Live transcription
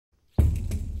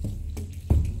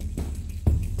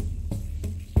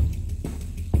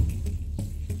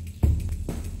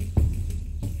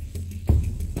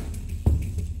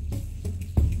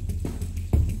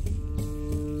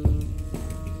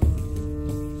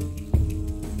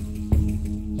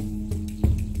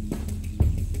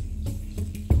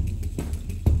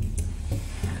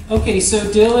Okay, so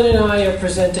Dylan and I are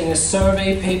presenting a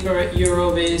survey paper at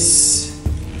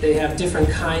EuroVis. They have different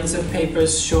kinds of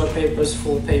papers, short papers,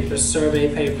 full papers,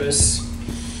 survey papers.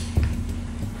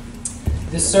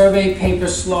 The survey paper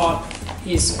slot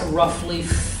is roughly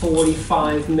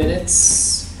 45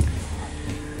 minutes.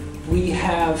 We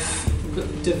have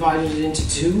divided it into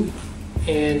two,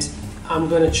 and I'm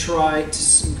going to try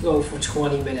to go for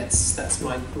 20 minutes. That's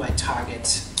my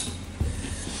target.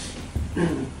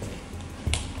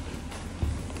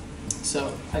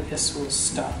 So I guess we'll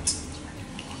start.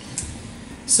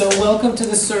 So welcome to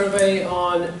the survey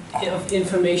on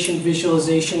information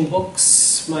visualization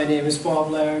books. My name is Bob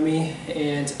Laramee,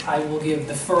 and I will give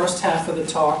the first half of the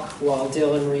talk while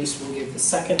Dylan Rees will give the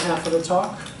second half of the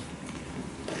talk.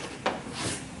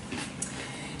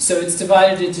 So it's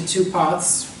divided into two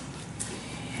parts.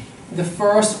 The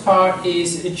first part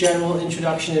is a general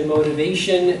introduction and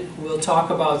motivation. We'll talk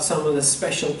about some of the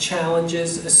special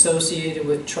challenges associated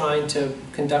with trying to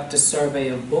conduct a survey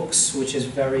of books, which is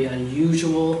very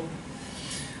unusual.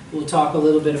 We'll talk a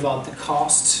little bit about the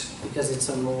cost, because it's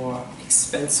a more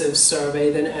expensive survey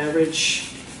than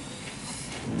average.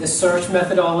 The search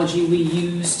methodology we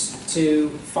used to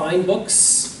find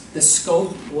books, the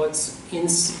scope, what's in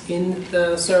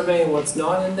the survey and what's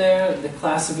not in there, the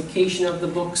classification of the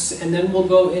books, and then we'll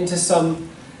go into some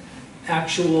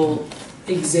actual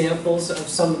examples of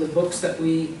some of the books that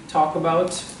we talk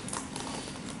about.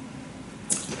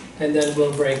 And then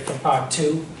we'll break for part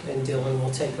two, and Dylan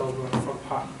will take over for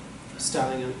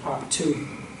starting on part two.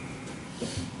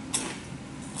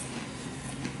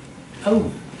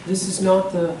 Oh, this is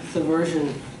not the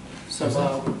version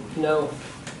somehow. No,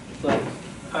 like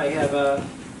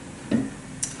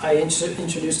I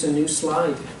introduced a new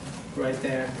slide right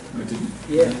there. I didn't.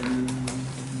 Yeah.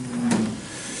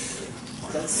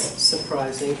 That's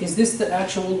surprising. Is this the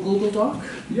actual Google Doc?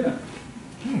 Yeah.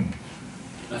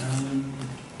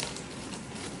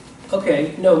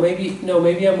 Okay. No, maybe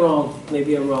I'm wrong.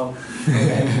 Maybe I'm wrong.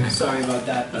 Okay. Sorry about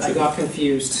that. I got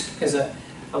confused because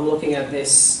I'm looking at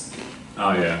this.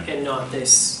 Oh yeah. And not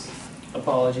this.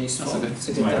 Apologies. That's okay. It's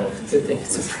a good thing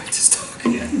it's a practice talk.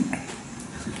 Yeah.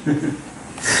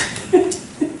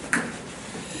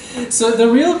 So the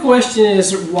real question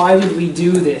is, why did we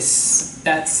do this?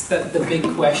 That's the big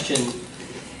question.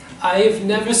 I've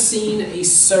never seen a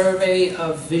survey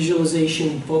of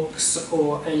visualization books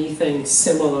or anything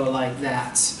similar like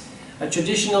that. A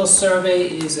traditional survey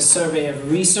is a survey of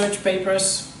research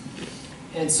papers.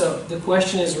 And so the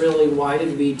question is really, why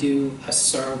did we do a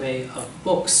survey of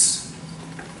books?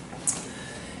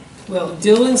 Well,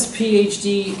 Dylan's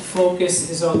PhD focus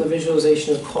is on the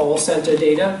visualization of call center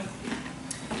data.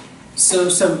 So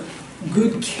some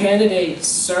good candidate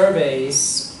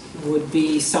surveys would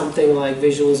be something like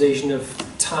visualization of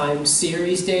time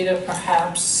series data,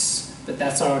 perhaps, but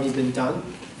that's already been done.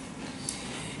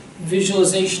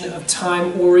 Visualization of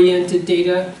time-oriented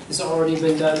data has already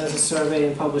been done as a survey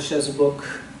and published as a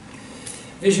book.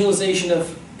 Visualization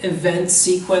of event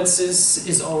sequences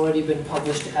has already been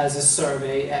published as a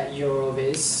survey at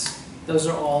EuroVis. Those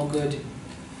are all good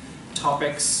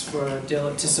topics for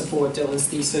Dylan to support Dylan's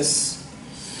thesis.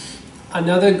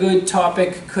 Another good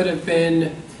topic could have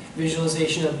been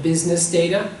visualization of business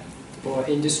data or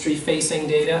industry-facing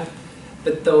data,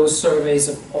 but those surveys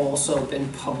have also been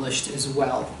published as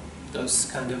well. Those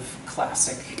kind of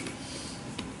classic.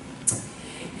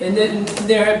 And then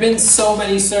there have been so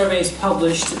many surveys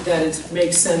published that it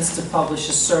makes sense to publish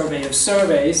a survey of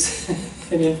surveys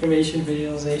in information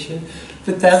visualization,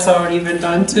 but that's already been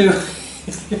done too.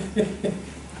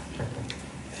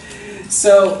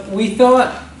 So we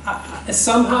thought,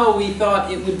 somehow we thought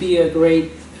it would be a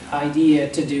great idea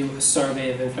to do a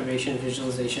survey of information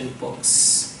visualization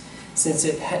books, since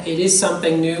it is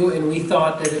something new, and we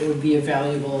thought that it would be a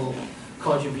valuable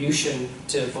contribution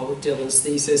to both Dylan's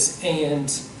thesis and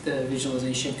the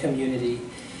visualization community.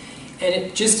 And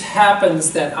it just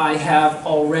happens that I have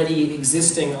already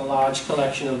existing a large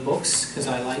collection of books because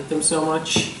I like them so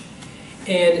much,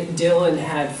 and Dylan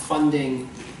had funding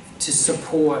to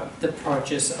support the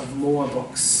purchase of more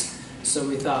books. So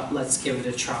we thought, let's give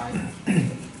it a try.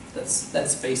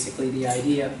 That's basically the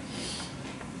idea.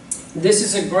 This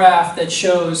is a graph that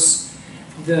shows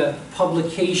the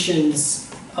publications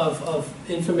of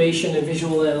information and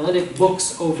visual analytic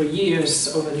books over the years,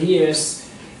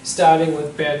 starting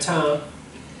with Bertin.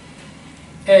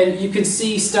 And you can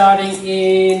see starting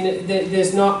in,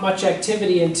 there's not much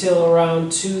activity until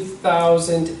around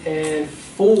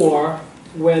 2004,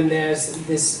 when there's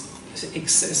this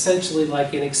essentially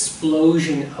like an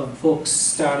explosion of books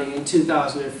starting in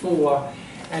 2004.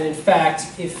 And in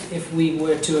fact, if we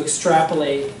were to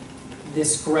extrapolate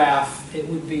this graph, it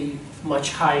would be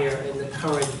much higher in the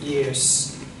current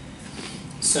years.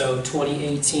 So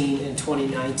 2018 and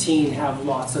 2019 have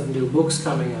lots of new books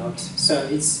coming out. So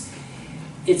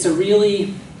it's a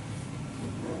really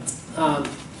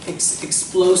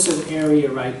explosive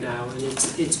area right now, and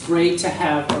it's great to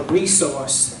have a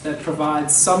resource that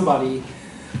provides somebody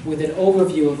with an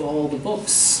overview of all the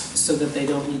books so that they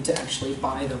don't need to actually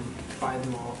buy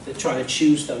them all. They try to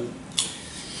choose them.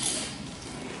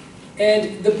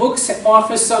 And the books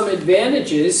offer some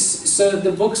advantages. So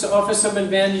the books offer some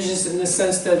advantages in the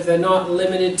sense that they're not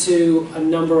limited to a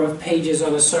number of pages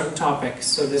on a certain topic.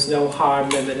 So there's no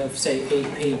hard limit of, say,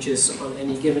 8 pages on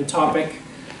any given topic.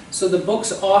 So the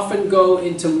books often go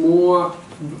into more,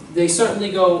 they certainly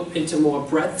go into more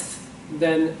breadth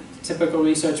than typical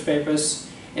research papers,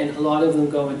 and a lot of them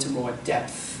go into more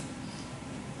depth.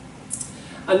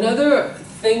 Another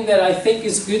thing that I think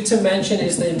is good to mention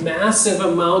is the massive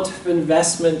amount of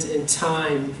investment in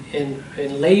time and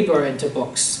labor into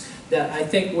books that I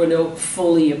think we don't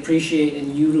fully appreciate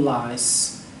and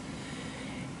utilize.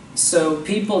 So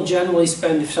people generally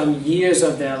spend some years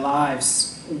of their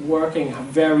lives working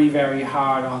very, very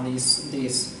hard on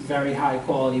these very high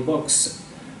quality books.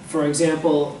 For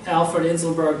example, Alfred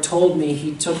Inselberg told me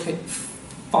he took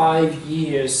 5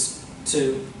 years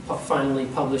to finally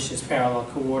publish his parallel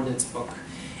coordinates book.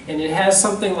 And it has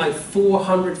something like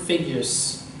 400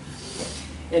 figures.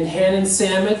 And Hannon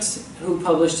Samet, who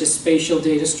published his spatial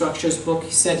data structures book,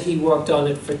 he said he worked on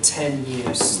it for 10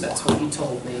 years. That's what he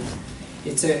told me.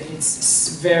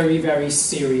 It's very, very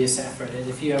serious effort. And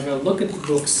if you ever look at the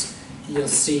books, you'll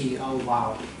see, oh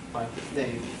wow, like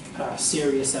they are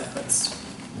serious efforts.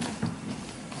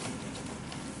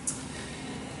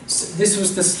 So this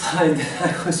was the slide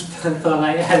that I thought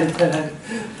I had, that I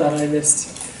thought I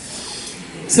missed.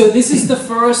 So this is the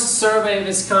first survey of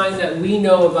its kind that we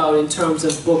know about in terms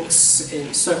of books,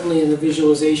 and certainly in the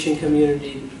visualization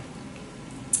community.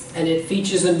 And it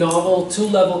features a novel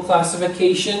 2-level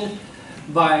classification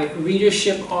by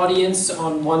readership audience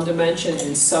on one dimension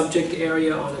and subject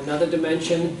area on another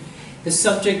dimension. The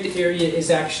subject area is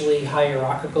actually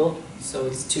hierarchical, so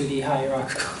it's 2D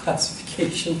hierarchical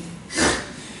classification.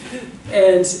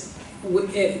 And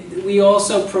we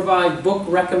also provide book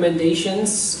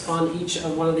recommendations on each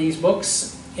one of these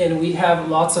books, and we have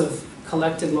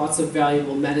collected lots of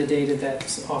valuable metadata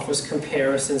that offers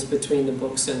comparisons between the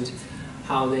books and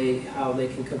how they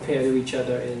can compare to each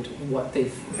other, and what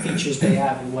features they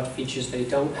have and what features they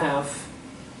don't have.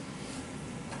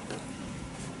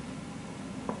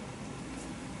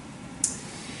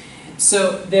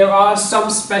 So there are some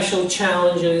special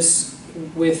challenges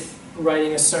with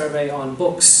writing a survey on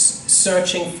books,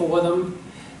 searching for them.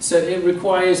 So it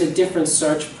requires a different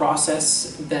search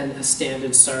process than a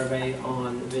standard survey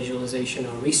on visualization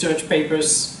or research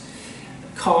papers.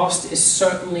 Cost is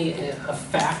certainly a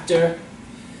factor.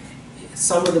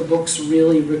 Some of the books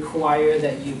really require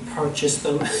that you purchase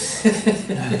them.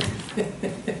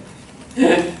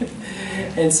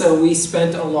 And so we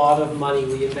spent a lot of money,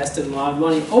 we invested a lot of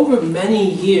money over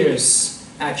many years.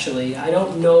 Actually, I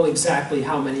don't know exactly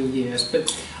how many years,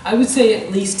 but I would say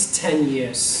at least 10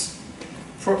 years.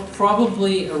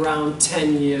 Probably around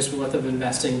 10 years worth of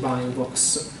investing, buying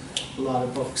books, a lot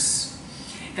of books.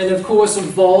 And of course,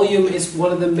 volume is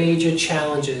one of the major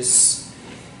challenges.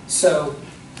 So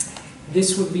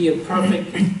this would be a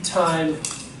perfect time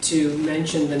to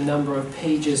mention the number of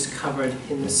pages covered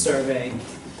in the survey,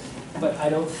 but I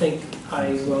don't think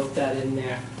I wrote that in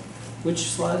there.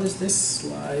 Which slide is this?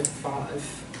 Slide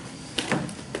 5.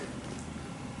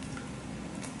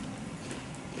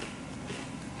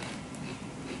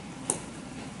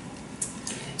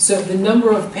 So the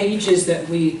number of pages that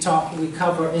we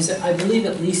cover is, I believe,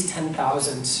 at least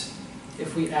 10,000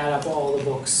 if we add up all the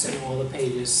books and all the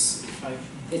pages. Right?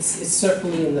 It's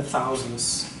certainly in the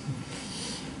thousands,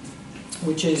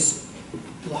 which is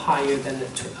higher than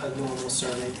a normal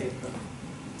survey paper.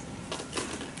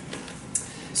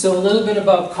 So a little bit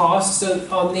about costs. So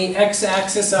on the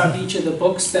x-axis are each of the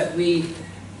books that we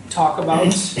talk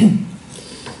about,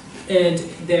 and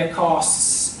their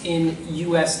costs in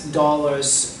US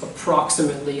dollars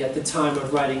approximately at the time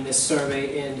of writing this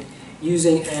survey, and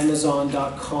using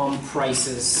Amazon.com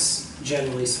prices,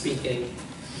 generally speaking.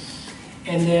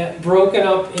 And they're broken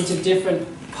up into different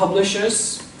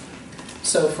publishers.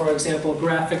 So for example,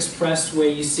 Graphics Press, where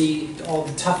you see all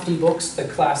the Tufte books, the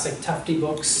classic Tufte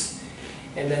books,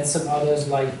 and then some others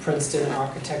like Princeton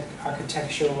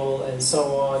Architectural and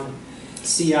so on.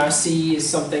 CRC is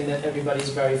something that everybody's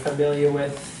very familiar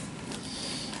with.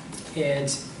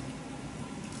 And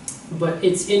But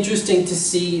it's interesting to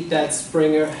see that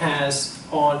Springer has,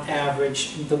 on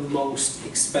average, the most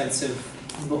expensive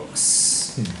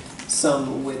books.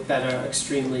 Some that are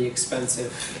extremely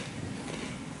expensive.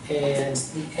 And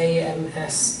the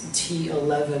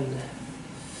AMST11,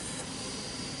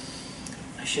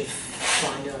 I should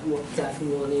find out what that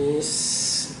one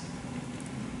is.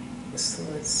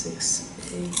 Slide 6,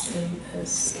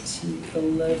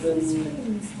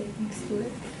 AMST11.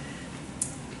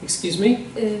 Excuse me?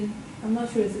 I'm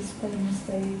not sure it's a spelling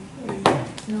mistake.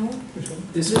 No?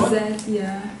 This one? Z,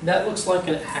 yeah. That looks like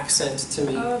an accent to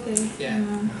me. Oh, okay. Yeah.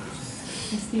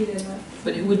 I see that.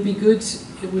 But it would be good.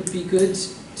 It would be good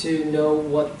to know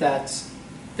what that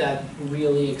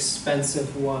really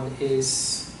expensive one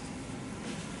is.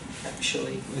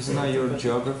 Actually, Isn't that your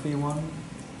geography one?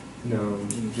 No.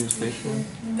 Geospatial?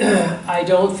 I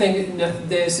don't think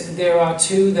there are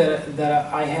two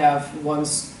that I have.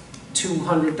 One's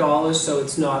 $200, so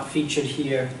it's not featured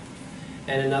here,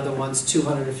 and another one's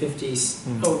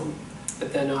 $250. Oh,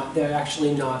 but they're not. They're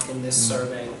actually not in this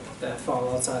survey. That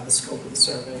fall outside the scope of the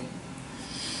survey.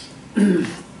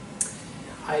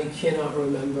 I cannot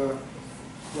remember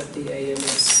what the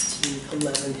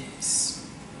AMST11 is.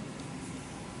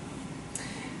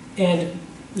 And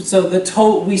so the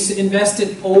total, we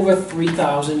invested over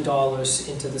 $3,000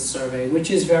 into the survey,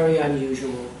 which is very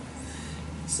unusual.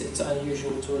 It's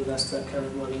unusual to invest that kind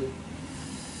of money.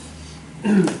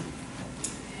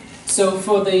 So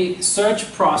for the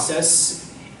search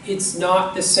process, it's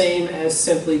not the same as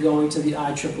simply going to the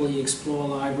IEEE Explore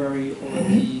library or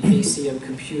the ACM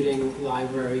Computing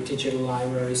library, digital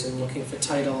libraries, and looking for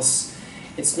titles.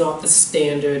 It's not the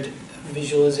standard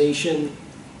visualization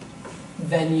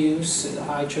venues, the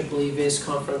IEEE Viz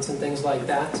conference and things like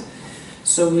that.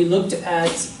 So we looked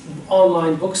at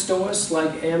online bookstores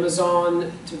like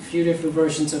Amazon, a few different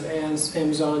versions of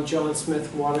Amazon, John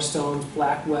Smith, Waterstones,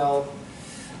 Blackwell,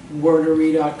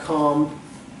 Wordery.com,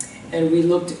 and we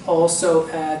looked also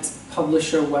at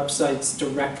publisher websites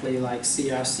directly like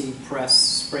CRC Press,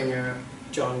 Springer,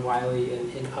 John Wiley,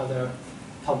 and other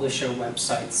publisher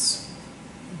websites.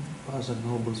 Barnes and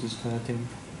Nobles is hurting.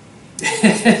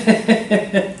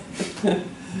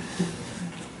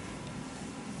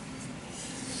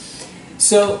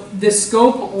 So the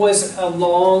scope was a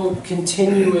long,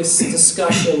 continuous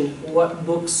discussion, what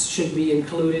books should be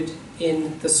included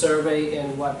in the survey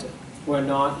and what were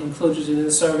not included in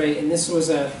the survey. And this was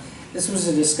a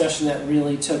discussion that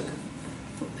really took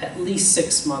at least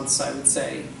 6 months, I would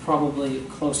say, probably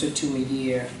closer to a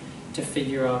year, to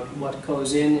figure out what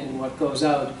goes in and what goes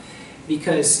out.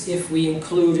 Because if we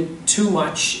included too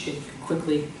much, it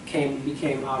quickly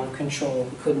became out of control.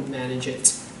 We couldn't manage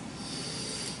it.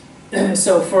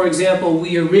 So, for example,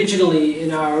 we originally,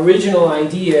 in our original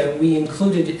idea, we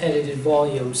included edited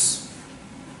volumes.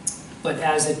 But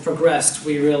as it progressed,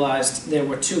 we realized there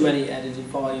were too many edited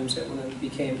volumes and it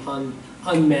became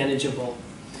unmanageable.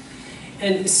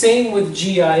 And same with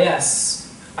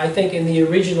GIS. I think in the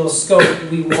original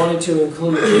scope, we wanted to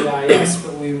include GIS,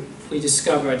 but we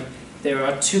discovered there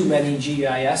are too many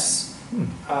GIS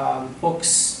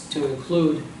books to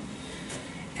include.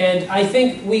 And I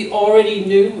think we already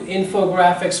knew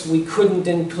infographics we couldn't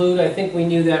include. I think we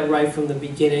knew that right from the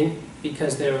beginning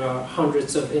because there are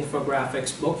hundreds of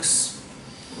infographics books.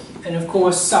 And of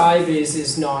course, SciViz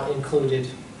is not included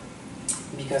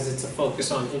because it's a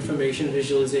focus on information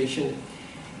visualization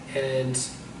and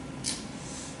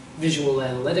visual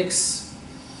analytics.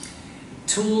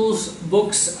 Tools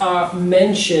books are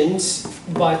mentioned,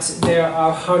 but there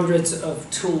are hundreds of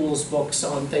tools books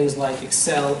on things like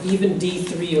Excel. Even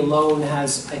D3 alone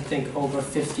has, I think, over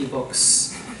 50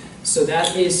 books. So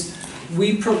that is,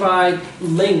 we provide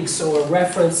links or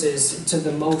references to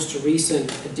the most recent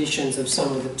editions of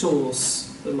some of the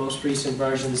tools, the most recent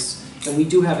versions. And we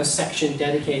do have a section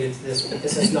dedicated to this, but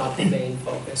this is not the main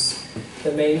focus.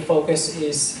 The main focus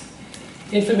is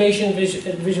information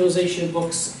visualization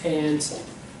books and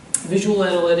visual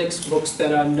analytics books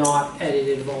that are not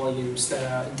edited volumes, that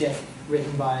are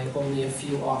written by only a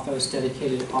few authors,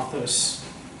 dedicated authors.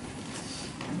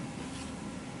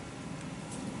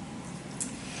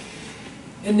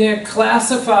 And they're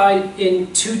classified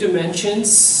in 2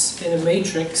 dimensions in a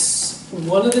matrix.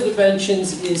 One of the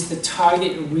dimensions is the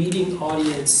target reading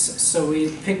audience. So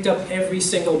we picked up every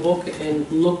single book and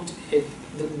looked at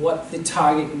what the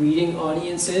target reading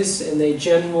audience is, and they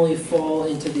generally fall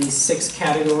into these 6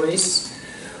 categories.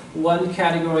 One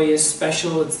category is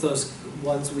special. It's those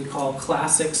ones we call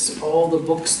classics, all the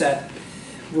books that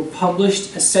were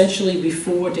published essentially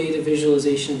before data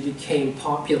visualization became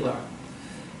popular.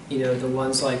 You know, the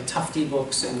ones like Tufte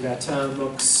books and Vertin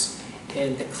books.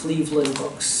 and the Cleveland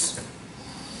books.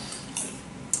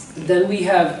 Then we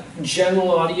have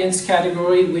general audience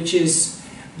category, which is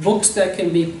books that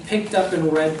can be picked up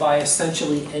and read by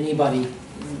essentially anybody.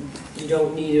 You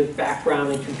don't need a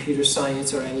background in computer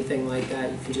science or anything like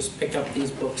that. You can just pick up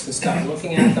these books and start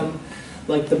looking at them,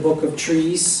 like the Book of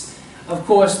Trees. Of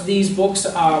course, these books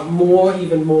are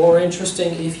even more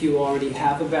interesting if you already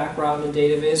have a background in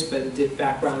DataVis, but the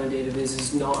background in DataVis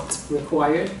is not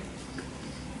required.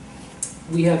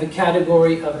 We have a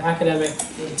category of academic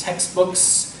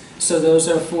textbooks. So those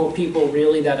are for people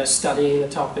really that are studying the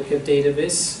topic of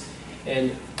DataVis,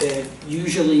 and they're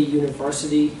usually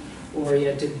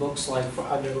university-oriented books, like for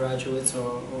undergraduates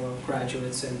or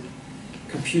graduates in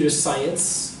computer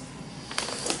science.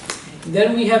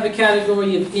 Then we have a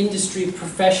category of industry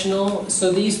professional.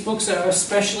 So these books are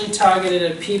especially targeted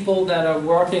at people that are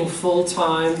working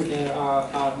full-time,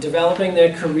 are developing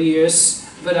their careers,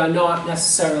 but are not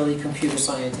necessarily computer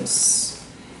scientists.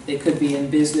 They could be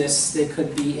in business, they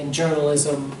could be in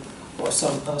journalism, or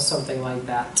something like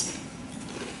that.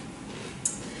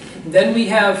 Then we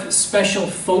have special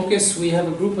focus. We have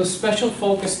a group of special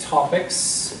focus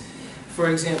topics. For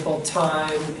example,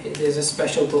 time. There's a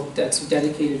special book that's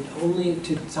dedicated only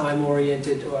to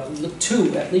time-oriented, or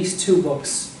at least two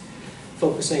books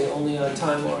focusing only on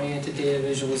time-oriented data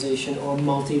visualization or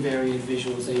multivariate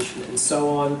visualization, and so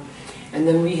on. And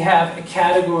then we have a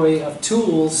category of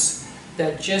tools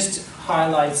that just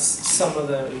highlights some of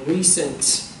the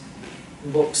recent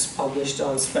books published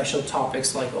on special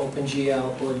topics like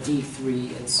OpenGL or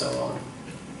D3 and so on.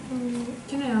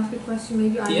 Can I ask a question?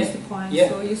 Maybe I missed the point. Yeah.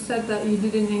 So you said that you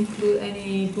didn't include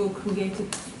any book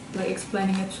related, like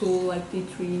explaining a tool like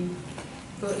D3.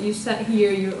 But you said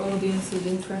here your audience is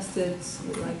interested,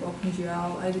 like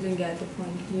OpenGL. I didn't get the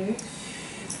point here.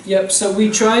 Yep, so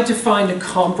we tried to find a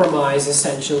compromise,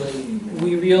 essentially.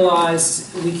 We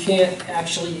realized we can't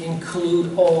actually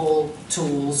include all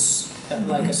tools,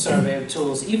 like a survey of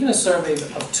tools. Even a survey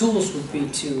of tools would be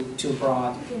too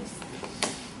broad. Yes.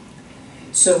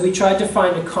 So we tried to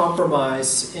find a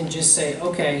compromise and just say,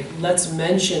 okay, let's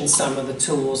mention some of the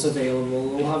tools available.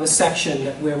 We'll have a section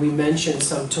where we mention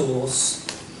some tools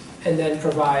and then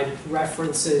provide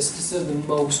references to the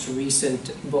most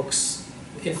recent books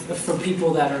for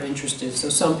people that are interested. So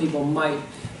some people might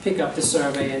pick up the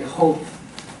survey and hope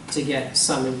to get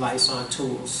some advice on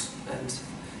tools. And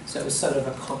so it was sort of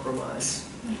a compromise.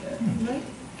 Right? You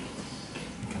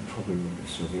can probably write a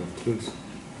survey of tools.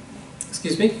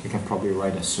 Excuse me? You can probably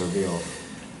write a survey of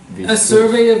these A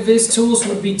survey of Viz tools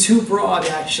would be too broad,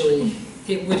 actually.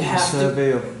 It would A have to...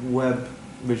 survey of web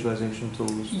visualization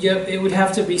tools. Yep, it would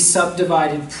have to be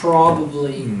subdivided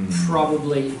probably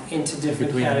into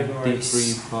different Between categories.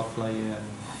 D3, Popfly, and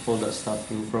all that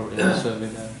stuff, you'll probably have a survey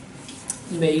there.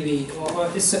 Maybe, or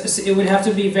it would have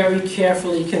to be very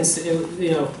carefully,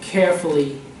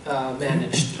 carefully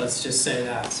managed. Let's just say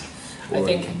that. I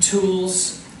think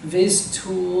tools, Viz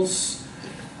tools,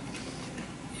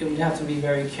 it would have to be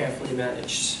very carefully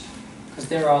managed because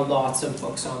there are lots of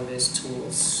books on Viz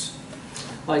tools.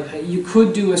 Like you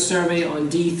could do a survey on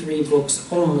D3 books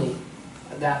only.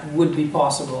 That would be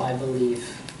possible, I believe.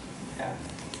 Yeah.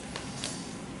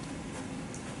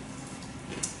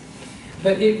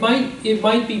 But it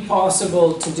might be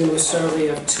possible to do a survey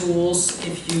of tools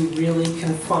if you really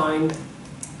confine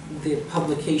the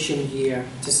publication year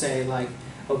to say, like,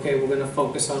 okay, we're going to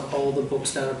focus on all the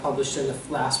books that are published in the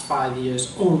last 5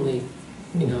 years only.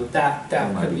 You know, that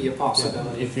could be a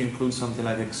possibility. Yeah, if you include something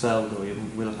like Excel, though, you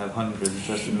will have hundreds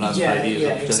just in the last 5 years Yeah,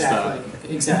 of just that.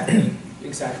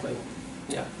 exactly.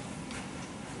 Yeah.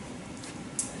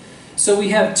 So we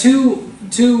have two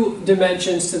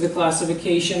dimensions to the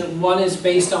classification. One is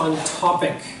based on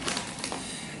topic.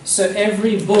 So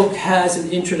every book has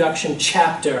an introduction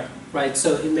chapter, right?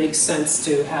 So it makes sense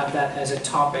to have that as a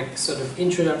topic, sort of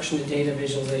introduction to data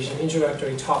visualization,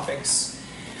 introductory topics.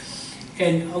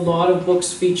 And a lot of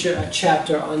books feature a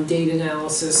chapter on data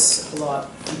analysis, a lot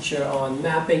feature on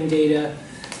mapping data,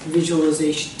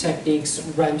 visualization techniques,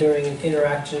 rendering and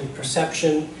interaction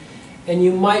perception. And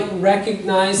you might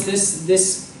recognize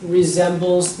this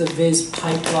resembles the Viz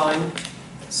pipeline.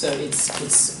 So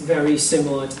it's very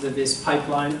similar to the Viz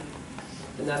pipeline.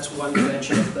 And that's one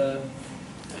dimension of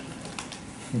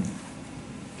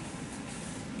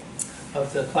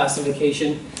the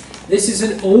classification. This is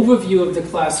an overview of the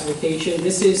classification.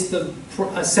 This is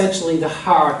essentially the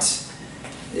heart.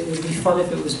 It would be fun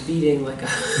if it was beating like a...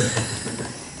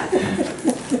 I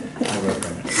work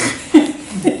on it.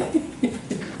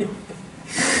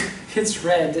 It's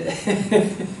red.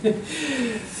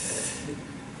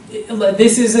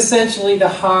 this is essentially the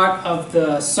heart of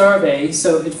the survey.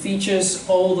 So it features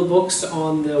all the books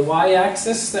on the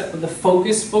y-axis, the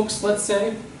focus books, let's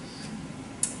say.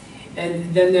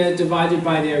 And then they're divided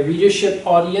by their readership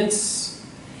audience.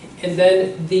 And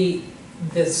then the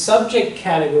subject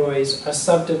categories are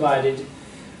subdivided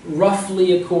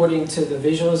roughly according to the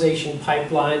visualization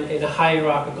pipeline in a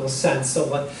hierarchical sense. So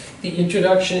like the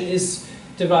introduction is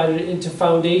divided into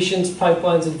foundations,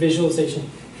 pipelines, and visualization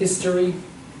history.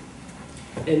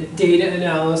 And data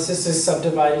analysis is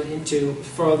subdivided into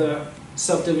further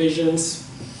subdivisions.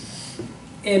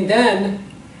 And then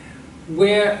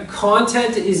where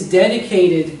content is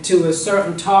dedicated to a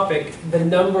certain topic,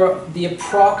 the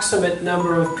approximate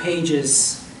number of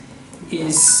pages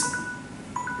is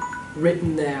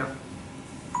written there.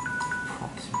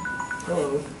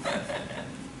 Hello.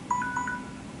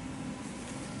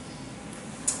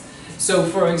 So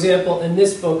for example, in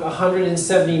this book,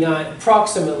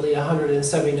 approximately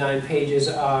 179 pages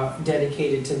are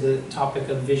dedicated to the topic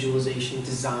of visualization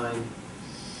design.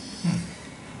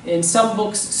 And some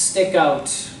books stick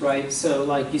out, right? So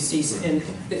like you see, and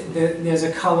there's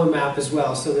a color map as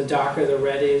well. So the darker the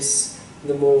red is,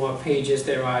 the more pages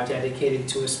there are dedicated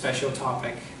to a special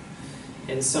topic.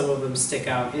 And some of them stick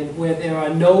out. And where there are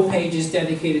no pages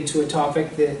dedicated to a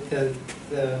topic,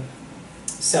 the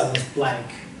cell is blank.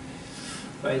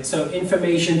 Right, so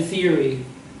information theory,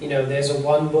 there's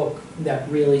one book that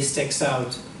really sticks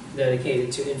out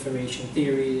dedicated to information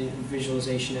theory and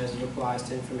visualization as it applies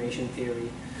to information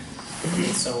theory, and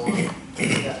so on.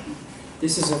 Yeah.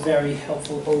 This is a very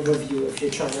helpful overview if you're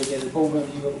trying to get an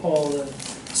overview of all the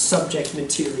subject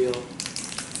material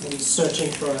and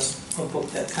searching for a book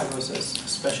that covers a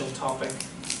special topic.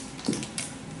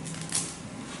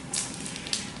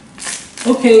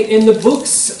 Okay, and the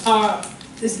books are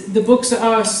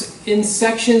in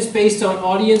sections based on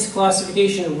audience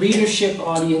classification, readership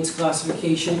audience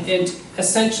classification, and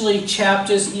essentially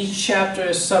chapters. Each chapter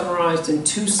is summarized in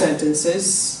 2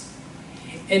 sentences,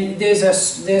 and there's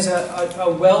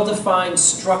a well-defined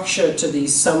structure to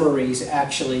these summaries.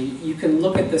 Actually, you can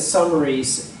look at the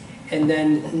summaries and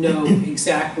then know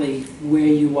exactly where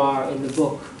you are in the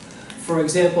book. For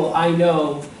example, I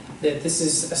know that this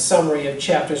is a summary of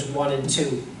chapters 1 and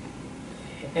 2.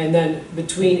 And then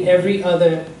between every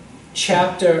other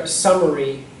chapter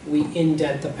summary, we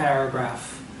indent the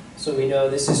paragraph. So we know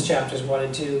this is chapters 1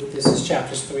 and 2, this is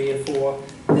chapters 3 and 4,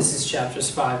 this is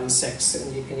chapters 5 and 6,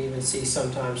 and you can even see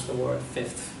sometimes the word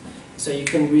 5th. So you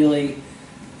can really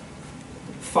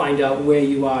find out where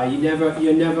you are.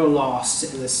 You're never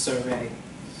lost in this survey.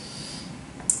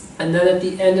 And then at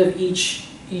the end of each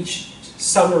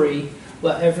summary,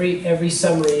 well, every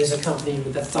summary is accompanied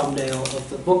with a thumbnail of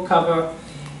the book cover.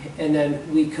 And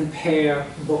then we compare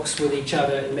books with each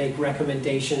other and make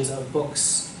recommendations of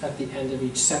books at the end of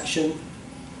each section.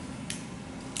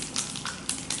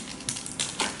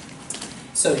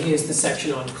 So here's the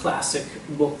section on classic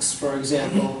books, for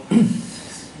example.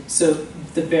 So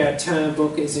the Bertin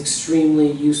book is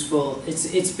extremely useful.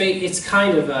 It's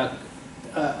kind of a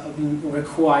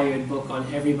required book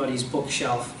on everybody's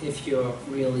bookshelf if you're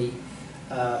really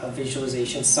a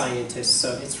visualization scientist.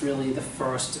 So it's really the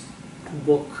first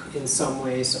book in some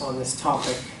ways on this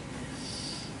topic,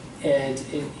 and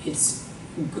it's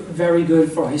very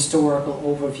good for historical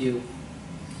overview.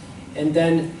 And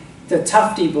then the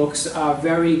Tufte books are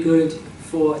very good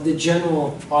for the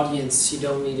general audience. You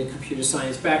don't need a computer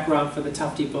science background for the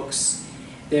Tufte books.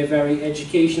 They're very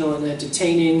educational and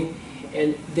entertaining,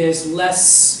 and there's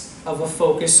less of a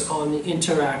focus on the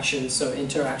interaction, so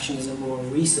interaction is a more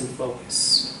recent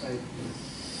focus, right?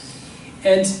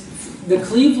 And the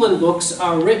Cleveland books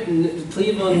are written,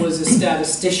 Cleveland was a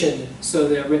statistician, so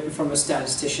they're written from a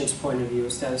statistician's point of view,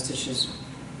 a statistician's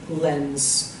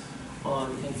lens on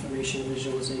information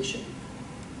visualization.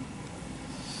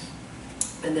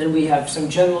 And then we have some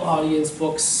general audience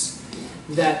books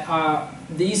that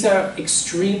these are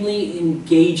extremely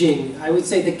engaging. I would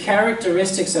say the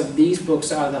characteristics of these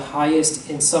books are the highest,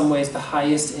 in some ways, the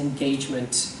highest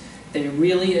engagement. They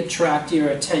really attract your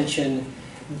attention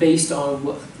based on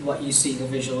what you see, the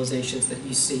visualizations that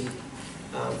you see.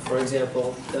 For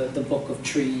example, the Book of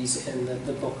Trees and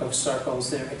the Book of Circles.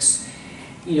 They're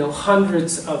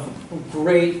hundreds of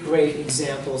great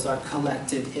examples are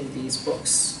collected in these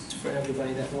books for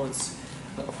everybody that wants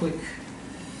a quick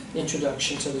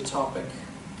introduction to the topic.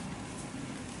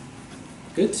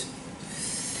 Good.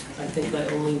 I think I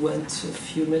only went a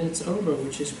few minutes over,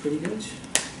 which is pretty good.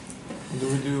 Do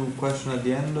we do question at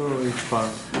the end or each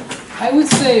part? I would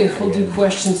say we'll do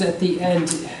questions at the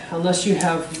end, unless you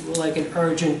have like an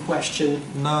urgent question.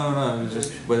 No,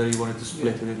 just whether you wanted to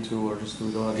split it into or just do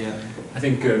it all at the end. I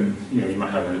think you know, you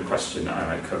might have a question that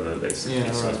I might cover basically,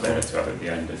 Yeah, so it's right. better to have at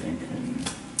the end, I think. And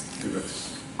it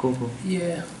looks Cool.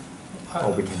 Yeah.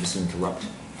 Or we can just interrupt.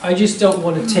 I just don't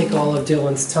want to take all of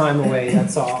Dylan's time away,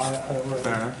 that's all. I don't really.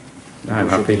 Fair enough. I'm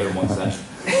happy. Wants that.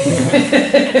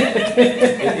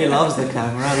 He loves the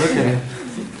camera, look at him.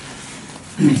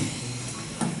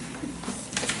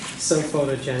 So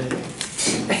photogenic.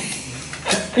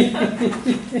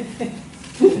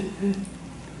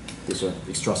 There's an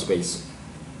extra space.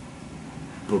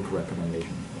 Book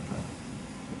recommendation.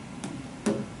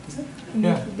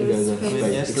 Yeah, There's a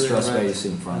space. extra space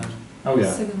in front. Oh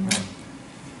yeah, Second one.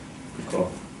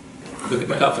 cool.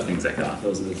 Look out for things like that.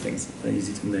 Those are the things that are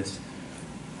easy to miss.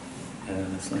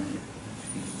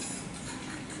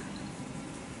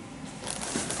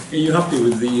 Are you happy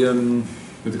with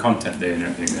the content there and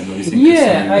everything? Then? What do you think?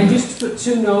 Yeah, I just put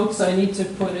 2 notes. I need to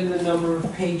put in the number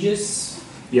of pages,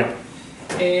 Yeah.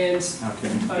 and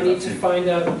Okay. I need to find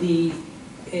out the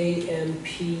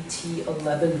AMPT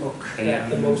 11 book,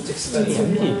 the most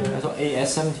expensive I one. thought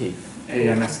ASMT.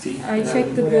 AMST. I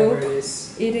checked the Whatever book. it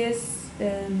is. It is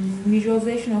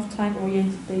visualization of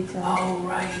time-oriented data. Oh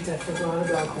right, I forgot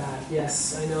about that.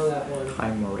 Yes, I know that one.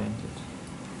 Time oriented.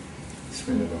 It's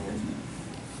really long, isn't it?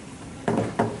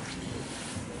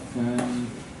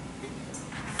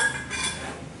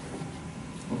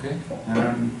 Okay.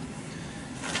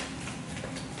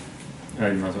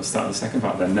 I might as well start the second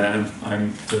part then.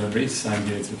 I'm Rees. I'm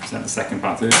here to present the second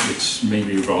part of it, which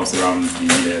mainly revolves around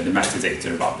the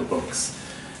metadata about the books,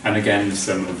 and again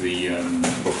some of the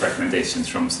book recommendations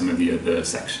from some of the other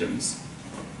sections.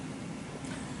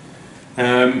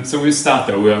 So we'll start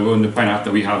though. We're going to point out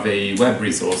that we have a web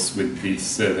resource with the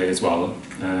survey as well.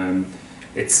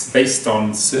 It's based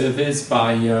on surveys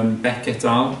by Beck et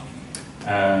al.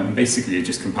 Basically, it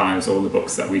just compiles all the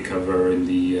books that we cover in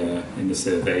the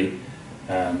survey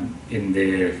in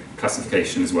their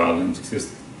classification as well, and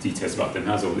just details about them. It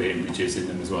has all the images in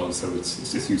them as well, so it's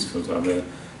just useful to have a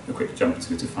quick jump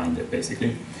to find it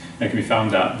basically. And it can be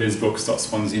found at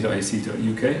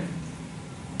thisbooks.swansea.ac.uk.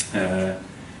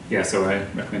 Yeah, so I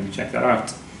recommend you check that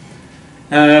out.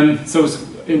 So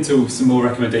into some more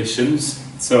recommendations.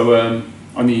 So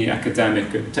on the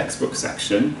academic and textbook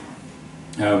section,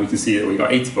 we can see that we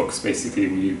got 8 books basically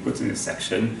we put in this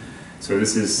section. So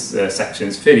this is section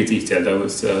is fairly detailed though.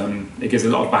 It gives a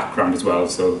lot of background as well,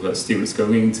 so that students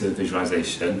going into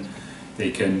visualization,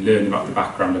 they can learn about the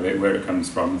background of it, where it comes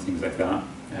from, and things like that.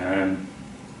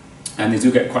 And they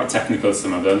do get quite technical,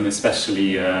 some of them,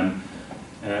 especially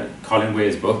Colin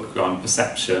Ware's book on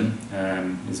perception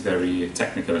is very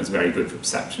technical and it's very good for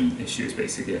perception issues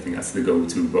basically. I think that's the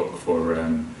go-to book for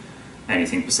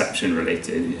anything perception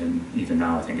related, and even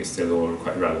now I think it's still all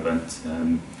quite relevant.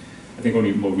 I think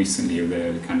only more recently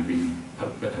there kind of been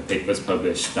papers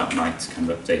published that might kind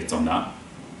of update on that.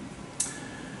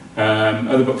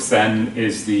 Other books then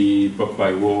is the book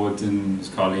by Ward and his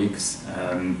colleagues.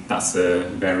 That's a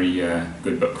very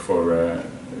good book for a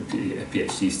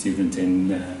PhD student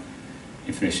in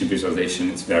information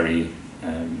visualization. It's very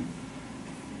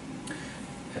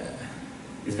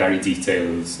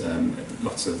detailed,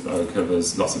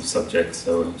 covers lots of subjects,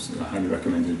 so it's a highly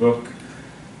recommended book.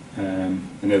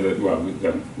 Another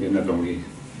one we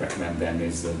recommend then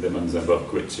is the Munzer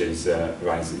book, which is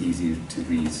provides an easy to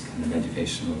read kind of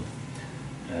educational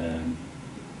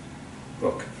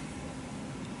book.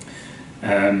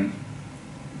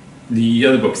 The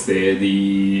other books there,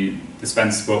 the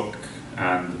Spence book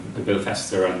and the Bill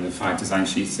Fester and the 5 design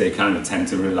sheets, they kind of tend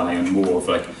to rely on more of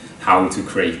like how to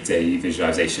create a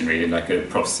visualization, really like a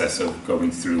process of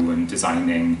going through and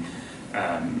designing,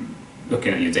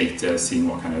 looking at your data, seeing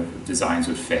what kind of designs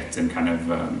would fit, and kind of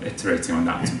iterating on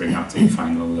that to bring out a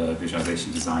final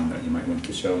visualization design that you might want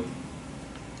to show.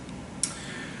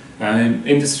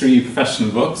 Industry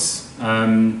professional books.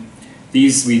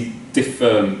 These we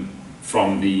differ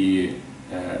from the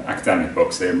academic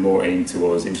books. They're more aimed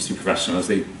towards industry professionals.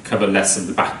 They cover less of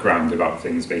the background about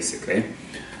things, basically.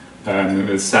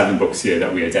 There's 7 books here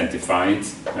that we identified.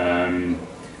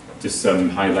 Just some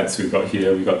highlights we've got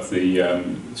here. We've got the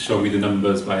Show Me the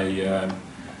Numbers by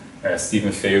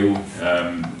Stephen Few.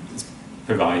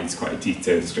 Provides quite a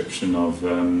detailed description of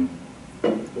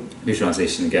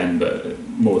visualization again, but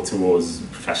more towards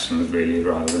professionals really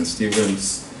rather than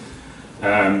students.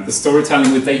 The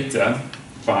Storytelling with Data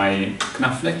by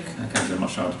Knaflick, I'm not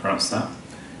sure how to pronounce that.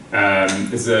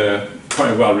 Is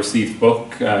quite a well-received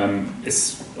book.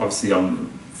 It's obviously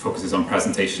focuses on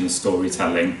presentation and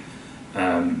storytelling.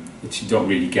 which you don't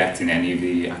really get in any of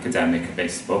the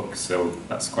academic-based books. So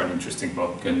that's quite an interesting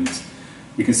book, and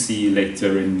we can see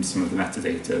later in some of the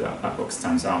metadata that that book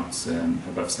stands out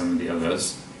above some of the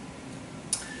others.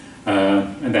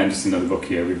 And then just another book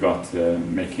here, we've got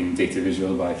Making Data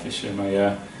Visual by Fisher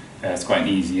Meyer. It's quite an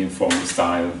easy, informal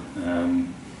style.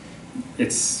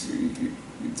 It's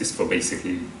just for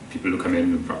basically people who come in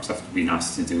and perhaps have been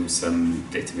asked to do some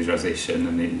data visualization,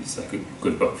 and it's like a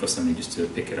good book for somebody just to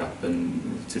pick it up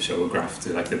and to show a graph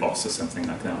to like the boss or something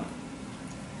like that.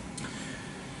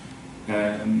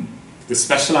 The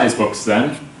specialized books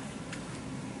then.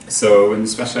 So in the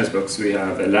specialized books we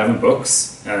have 11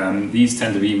 books. These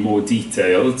tend to be more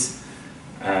detailed,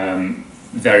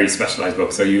 very specialized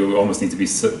books, so you almost need to be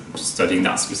studying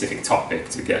that specific topic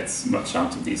to get much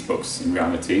out of these books in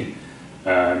reality.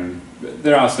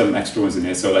 There are some extra ones in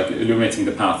here, so like Illuminating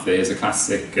the Path there is a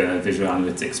classic visual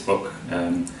analytics book.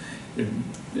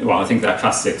 Well, I think that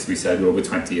classics, we said, were over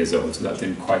 20 years old, so that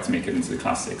didn't quite make it into the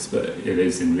classics, but it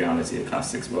is in reality a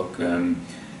classics book.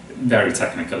 Very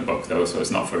technical book though, so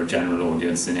it's not for a general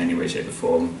audience in any way, shape or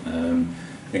form.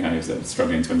 I think I was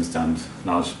struggling to understand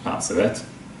large parts of it.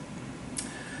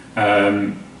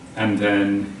 And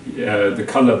then the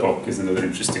colour book is another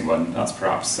interesting one. That's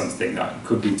perhaps something that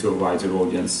could be to a wider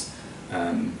audience,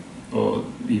 or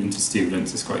even to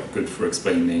students. It's quite good for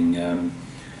explaining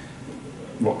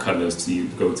what colours do you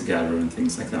go together and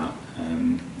things like that.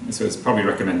 So it's probably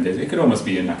recommended. It could almost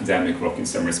be an academic book in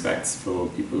some respects for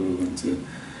people who want to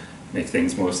make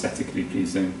things more aesthetically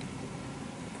pleasing.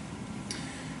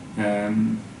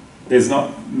 There's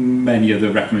not many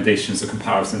other recommendations or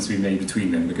comparisons we made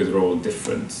between them because they're all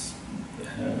different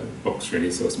books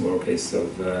really, so it's more a case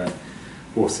of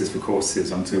horses for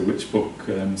courses onto which book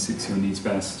suits your needs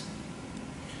best.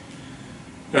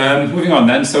 Moving on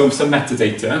then, so some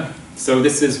metadata. So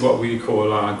this is what we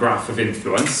call our graph of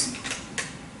influence.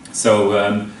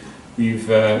 So we've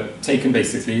taken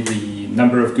basically the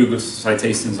number of Google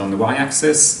citations on the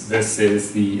y-axis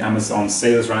versus the Amazon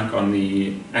sales rank on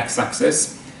the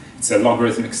x-axis. It's a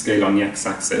logarithmic scale on the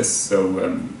x-axis, so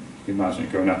you can imagine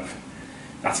it going up.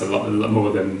 That's a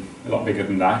lot bigger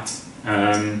than that.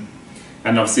 And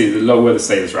obviously the lower the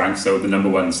sales rank, so the number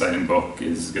one selling book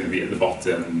is going to be at the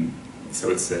bottom. So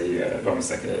it's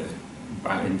almost like a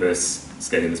inverse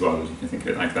scale as well, you can think of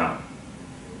it like that.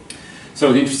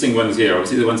 So the interesting ones here,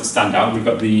 obviously the ones that stand out, we've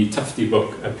got the Tufte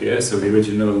book up here, so the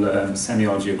original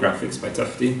Semiology of Graphics by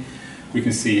Tufte. We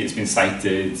can see it's been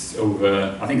cited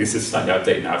over, I think this is slightly out of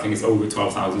date now, I think it's over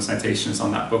 12,000 citations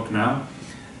on that book now.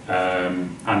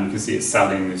 And you can see it's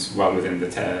selling as well within the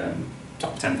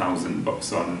top 10,000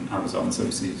 books on Amazon, so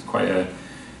it's quite an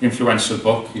influential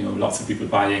book, you know, lots of people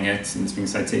buying it and it's being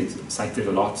cited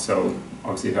a lot, so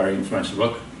obviously a very influential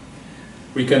book.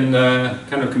 We can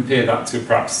kind of compare that to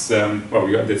perhaps, well,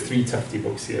 we got the 3 Tufte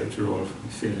books here, which are all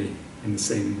fairly in the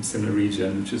same similar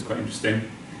region, which is quite interesting.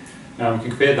 We can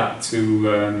compare that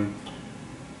to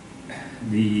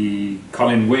the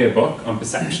Colin Weir book on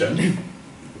perception.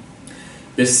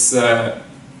 This, on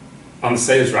the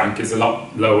sales rank, is a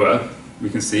lot lower, we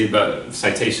can see, but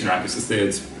citation rank is the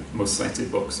 3rd most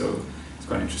cited book, so it's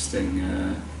quite interesting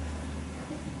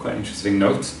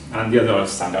note. And the other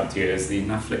standout here is the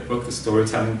Knaflic book, the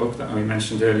storytelling book that we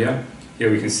mentioned earlier. Here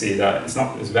we can see that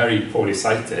it's very poorly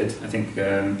cited. I think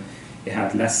it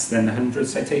had less than 100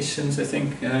 citations, I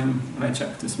think, when I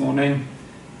checked this morning.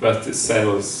 But it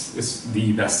sells, it's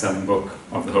the best-selling book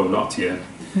of the whole lot here.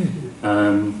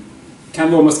 Kind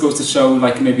of almost goes to show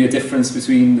like maybe a difference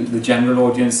between the general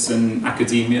audience and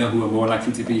academia, who are more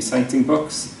likely to be citing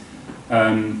books.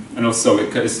 And also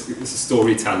it's a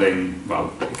storytelling,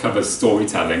 well, it covers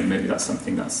storytelling, maybe that's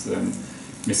something that's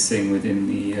missing within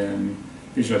the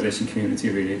visualization community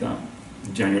really, that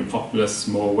the general populace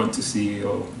more want to see,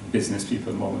 or business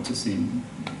people more want to see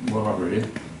more of really.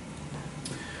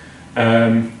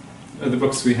 The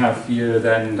books we have here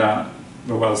then that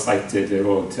were well cited, they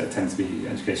all tend to be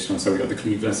educational, so we've got the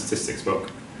Cleveland Statistics book.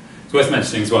 It's worth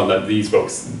mentioning as well that these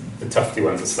books, the Tufte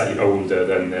ones, are slightly older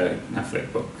than the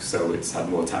Knaflic book, so it's had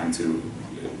more time to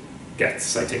get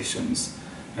citations.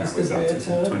 Is the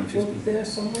Bertin book there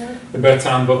somewhere? The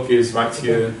Bertin book is right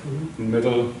here in the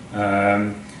middle.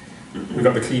 We've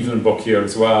got the Cleveland book here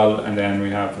as well, and then we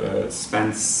have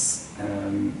Spence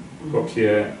book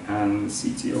here, and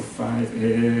CT05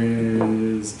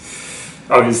 is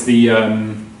the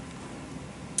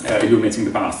Illuminating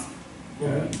the Path.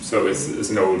 So it's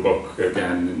an old book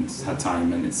again, and it's had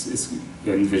time, and it's in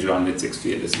the visual analytics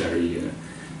field. It's very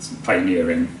it's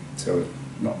pioneering, so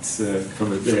not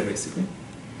covered there basically.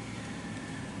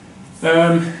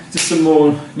 Just some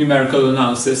more numerical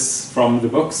analysis from the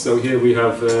books. So here we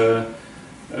have a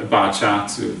bar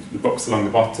chart of the books along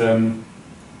the bottom,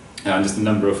 and just a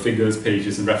number of figures,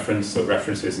 pages and reference. So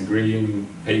references in green,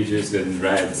 pages in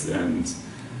red, and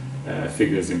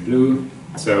figures in blue.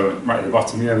 So right at the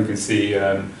bottom here we can see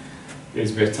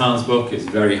is Bertin's book is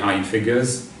very high in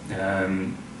figures.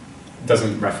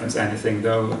 Doesn't reference anything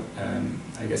though.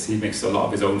 I guess he makes a lot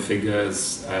of his own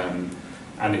figures,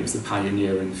 and he was the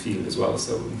pioneer in the field as well,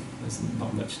 so there's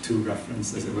not much to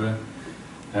reference, as it were.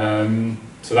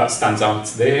 So that stands out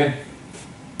there.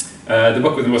 The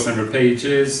book with the most number of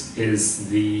pages is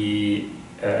the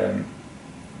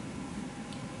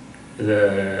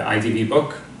IDV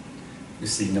book. You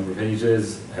see number of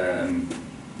pages,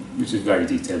 which is a very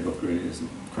detailed book, really. It's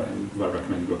quite a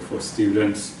well-recommended book for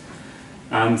students.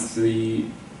 And the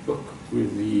book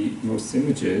with the most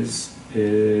images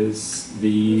is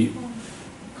the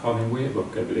Colin Weir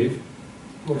book, I believe.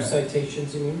 Most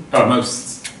citations, you mean?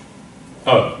 Most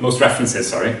references,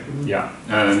 sorry. Yeah.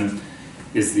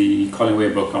 Is the Colin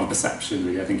Weir book on perception,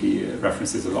 really. I think he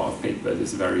references a lot of paper.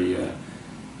 It's a very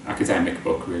academic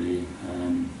book, really.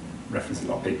 References a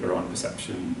lot of paper on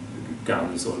perception,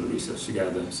 gathers all the research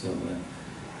together, so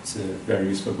it's a very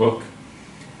useful book.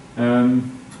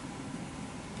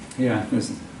 Yeah,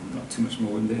 there's not too much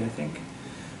more in there, I think.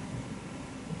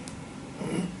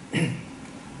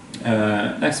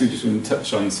 Next we just want to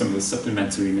touch on some of the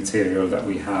supplementary material that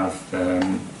we have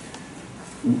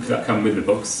that come with the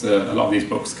books. A lot of these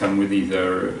books come with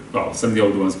either, well, some of the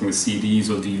older ones come with CDs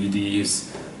or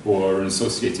DVDs or an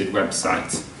associated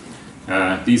website.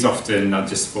 These often are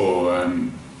just for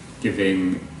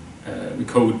giving the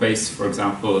code base, for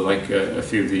example, like a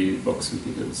few of the books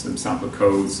with some sample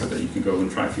codes so that you can go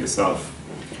and try for yourself.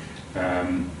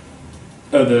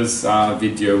 Others are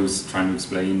videos trying to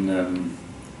explain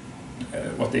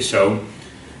what they show.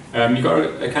 You've got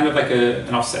a kind of like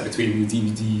an offset between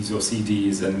DVDs or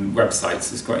CDs and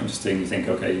websites. It's quite interesting. You think,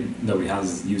 okay, nobody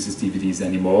uses DVDs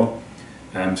anymore,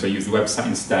 so I use the website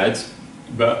instead.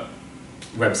 But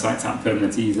websites aren't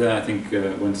permanent either. I think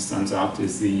one that stands out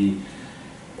is the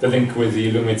link with the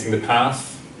Illuminating the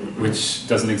Path, which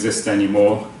doesn't exist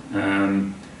anymore.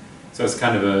 So it's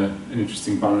kind of an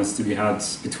interesting balance to be had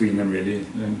between them, really.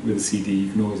 With a CD,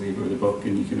 you can always leave it with a book,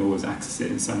 and you can always access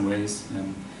it in some ways.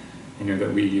 You know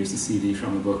that we used a CD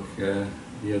from a book the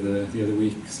other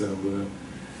week, so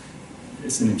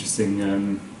it's an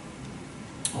interesting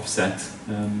offset.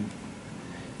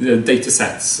 The data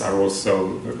sets are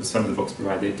also, some of the books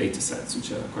provide data sets,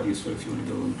 which are quite useful if you want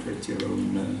to go and create your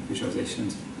own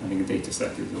visualizations. I think a data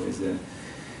set is always a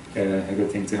good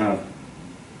thing to have.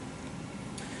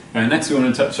 Next we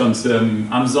want to touch on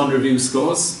some Amazon review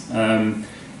scores.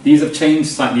 These have changed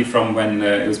slightly from when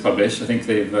it was published. I think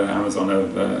Amazon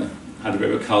have had a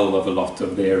bit of a cull of a lot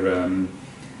of their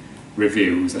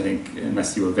reviews. I think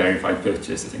unless you were a verified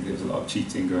purchase, I think there was a lot of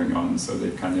cheating going on, so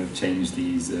they've kind of changed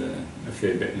these a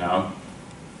fair bit now.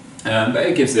 But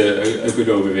it gives a good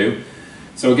overview.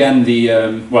 So again, the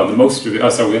most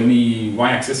reviews. So in the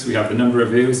y-axis we have the number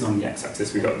of reviews. On the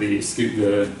x-axis we got the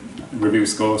review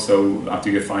score. So after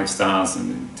you get 5 stars,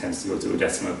 and it tends to go to a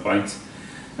decimal point.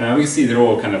 We can see they're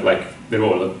all kind of like they're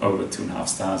all over 2.5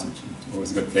 stars, which is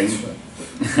always a good thing.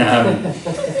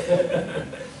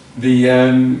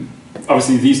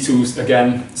 Obviously these two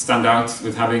again stand out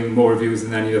with having more reviews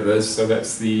than any others. So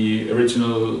that's the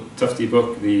original Tufty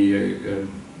book, the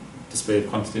display of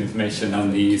quantity information,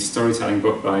 and the storytelling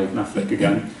book by Knaflick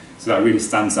again. So that really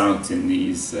stands out in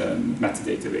these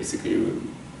metadata, basically,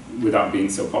 without being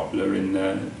so popular in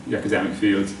the academic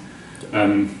field.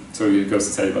 So it goes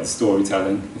to tell you about the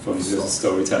storytelling, if only there was a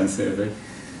storytelling survey.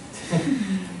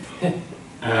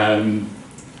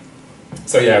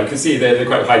 So yeah, we can see they're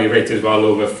quite highly rated as well,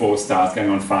 over 4 stars, going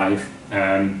on 5.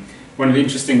 One of the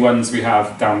interesting ones we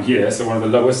have down here, so one of the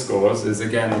lowest scores, is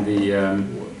again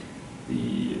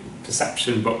the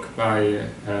Perception book by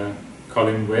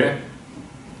Colin Weir.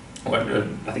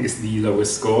 I think it's the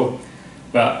lowest score,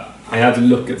 but I had a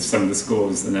look at some of the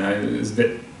scores, and I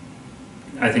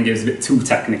think it was a bit too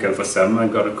technical for some.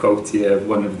 I've got a quote here of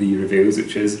one of the reviews,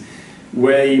 which is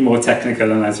way more technical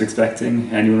than I was expecting.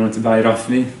 Anyone want to buy it off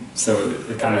me? So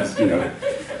it kind of,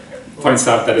 points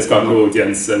out that it's got an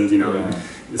audience, and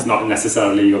it's not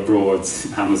necessarily your broad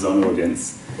Amazon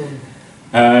audience.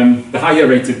 The higher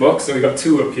rated book, so we've got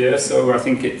 2 up here. So I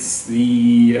think it's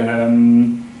the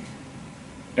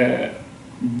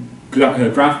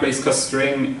graph-based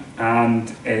clustering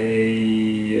and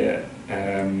a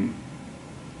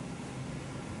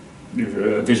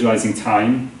visualizing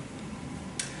time.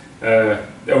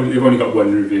 they've only got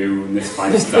one review and it's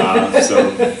 5 stars, so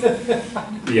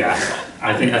yeah,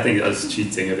 I think that's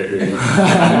cheating a bit really. And in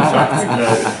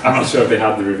fact, I'm not sure if they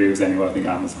had the reviews anyway. I think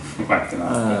Amazon wiped them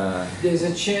out. There's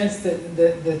a chance that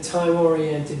the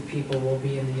time-oriented people will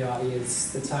be in the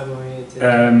audience. The time-oriented.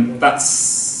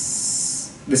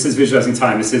 This is visualizing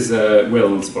time. This is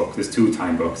Will's book. There's 2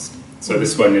 time books. So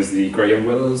this one is the Graham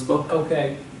Will's book.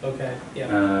 Okay.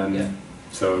 Yeah. Yeah.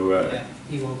 So. Yeah,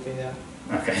 he won't be there.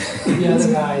 Okay. The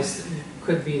other guys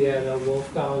could be there. The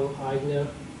Wolfgang Eigner,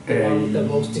 the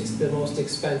most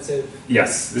expensive.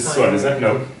 Yes, this one is it?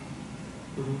 No.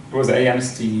 Mm-hmm. What was it?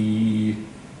 AMST.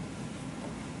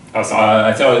 Oh, so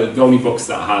I tell you, the only books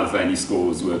that have any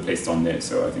scores were placed on there.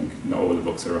 So I think not all the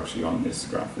books are actually on this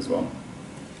graph as well.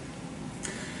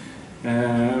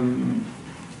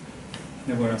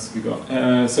 Yeah, what else have we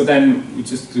got? So then we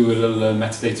just do a little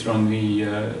metadata on the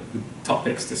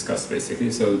topics discussed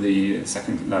basically. So the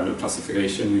second level of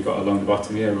classification we've got along the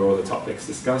bottom here are all the topics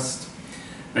discussed.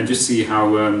 And just see how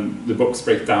the books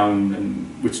break down and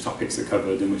which topics are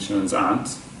covered and which ones aren't.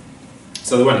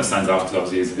 So the one that stands out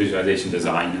obviously is the visualization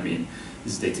design. I mean,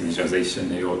 this is data visualization,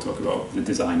 they all talk about the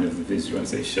design of the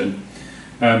visualization.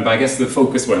 But I guess the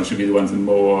focus one should be the ones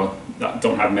that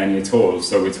don't have many at all.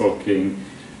 So we're talking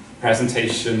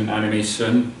presentation and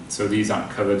animation, so these aren't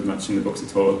covered much in the books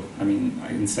at all. I mean,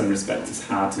 in some respects it's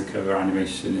hard to cover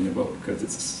animation in a book because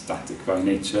it's static by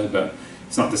nature, but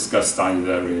it's not discussed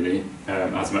either really,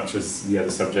 as much as the other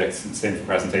subjects, same for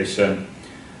presentation.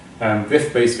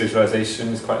 Glyph-based visualization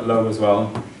is quite low as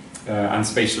well, and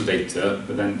spatial data,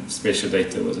 but then spatial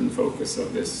data wasn't the focus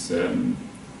of this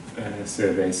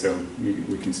survey, so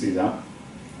we can see that.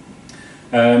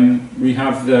 We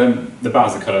have the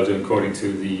bars are coloured according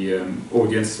to the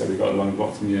audience, so we've got along the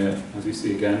bottom here, as we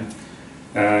see again.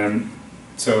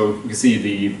 So you can see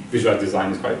the visual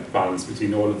design is quite balanced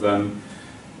between all of them,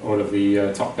 all of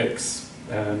the topics.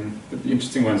 But the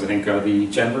interesting ones, I think, are the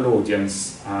general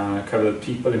audience, cover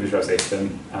people in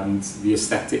visualization, and the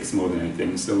aesthetics more than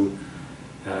anything. So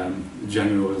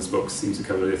general audience books seem to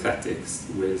cover the aesthetics,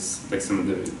 whereas like some of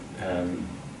the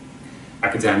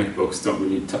academic books don't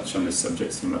really touch on this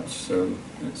subject so much, so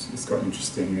it's quite an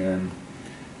interesting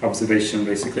observation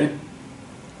basically.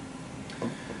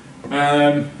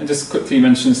 And just quickly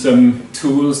mention some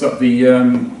tools that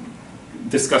the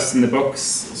discussed in the books.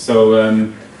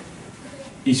 So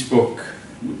each book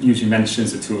usually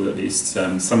mentions a tool at least.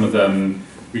 Some of them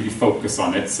really focus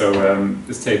on it. So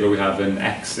this table we have an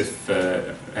X if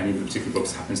any of the particular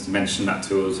books happens to mention that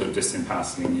tool, so just in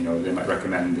passing, you know, they might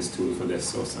recommend this tool for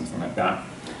this or something like that.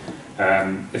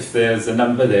 If there's a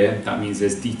number there, that means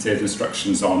there's detailed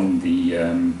instructions on the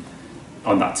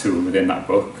on that tool within that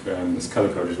book. There's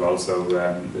colour code as well, so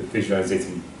the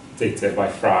visualizing data by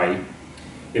Fry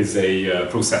is a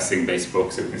processing-based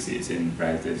book, so we can see it's in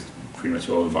red. There's pretty much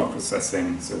all about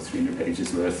processing, so 300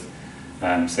 pages worth.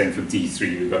 Same for D3,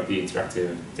 we've got the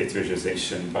interactive data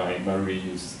visualization by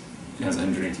Rees. It has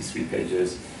 183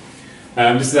 pages.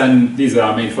 These are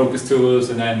our main focus tools,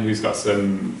 and then we've got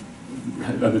some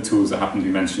other tools that happen to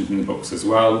be mentioned in the books as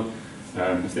well.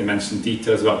 If they mention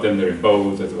details about them, they're in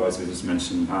bold, otherwise we just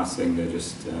mention in passing, they're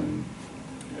just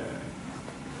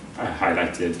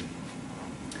highlighted.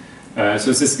 So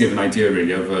it's just to give an idea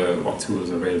really of what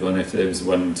tools are available, and if there was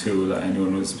one tool that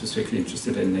anyone was particularly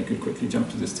interested in, they could quickly jump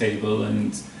to this table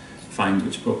and find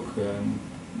which book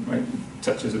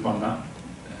touches upon that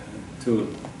tool.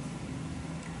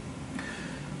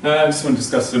 I just want to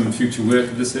discuss some future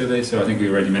work of the survey. So I think we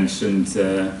already mentioned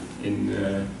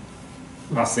in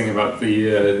passing about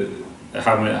the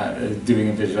doing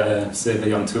a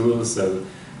survey on tools. So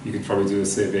you could probably do a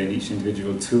survey in each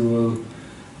individual tool.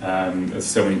 There's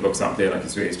so many books out there, like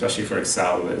it's really, especially for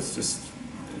Excel, it's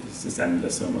just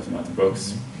endless almost amount of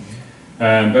books.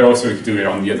 But also we could do it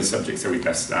on the other subjects that we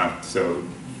tested out. So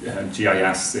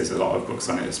GIS, there's a lot of books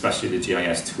on it, especially the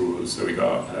GIS tools. So we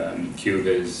got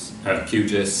EuroVis,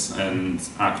 QGIS and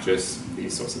ArcGIS,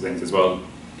 these sorts of things as well.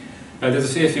 There's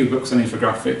a fair few books on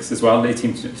infographics as well. They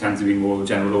tend to be more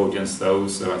general audience though.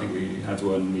 So I think we had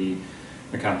one, the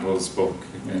McCandless's book,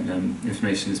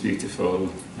 Information is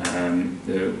Beautiful.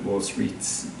 The Wall Street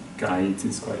Guide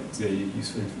is quite a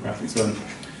useful infographics one.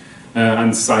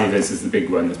 And SciVis is the big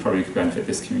one that probably could benefit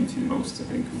this community the most, I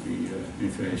think, would be an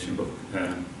information book,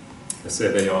 a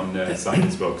survey on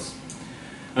science books.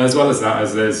 As well as that,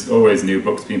 as there's always new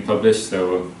books being published,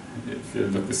 so if you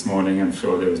look this morning, I'm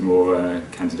sure there was more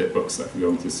candidate books that could go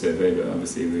into the survey, but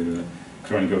obviously we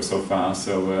can only go so far,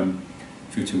 so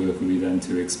future work will be then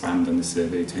to expand on the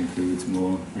survey to include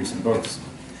more recent books.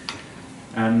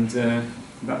 And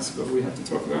that's what we had to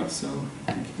talk about, so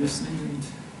thank you for listening. And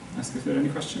ask if there are any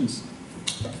questions.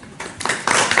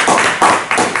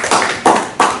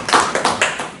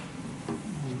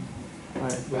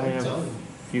 I have a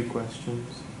few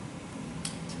questions.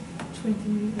 20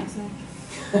 minutes,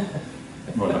 I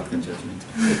think. More luck than judgment.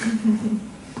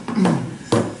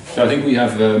 So I think we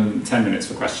have 10 minutes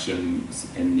for questions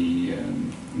in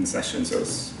the session, so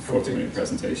it's a 40-minute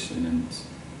presentation and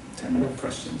 10-minute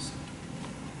questions.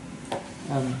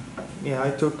 Yeah,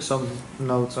 I took some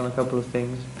notes on a couple of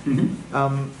things.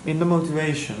 Mm-hmm. In the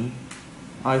motivation,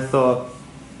 I thought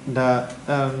that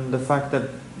the fact that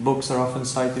books are often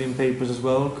cited in papers as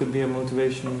well could be a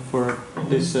motivation for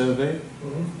this survey.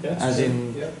 That's As true.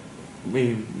 in,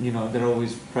 Yeah. they're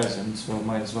always present, so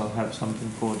might as well have something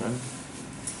for them.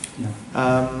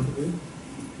 Yeah.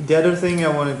 The other thing I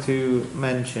wanted to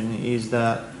mention is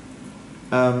that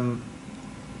can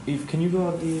you go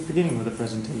at the beginning of the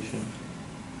presentation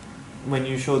when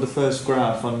you show the first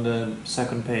graph on the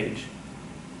second page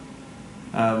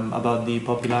about the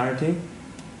popularity,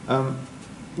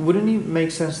 wouldn't it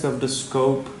make sense to have the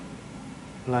scope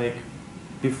like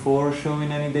before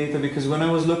showing any data? Because when I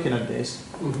was looking at this,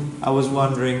 I was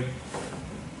wondering,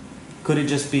 could it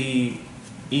just be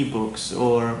ebooks,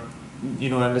 or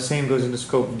and the same goes in the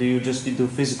scope. Do you just do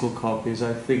physical copies?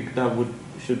 I think that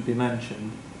should be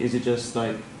mentioned. Is it just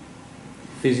like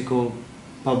physical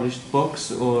published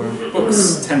books, or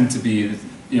Books tend to be,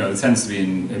 there tends to be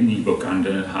an ebook and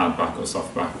a hardback or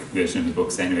softback version of the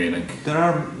books anyway. Like there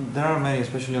are many,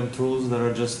 especially on tools, that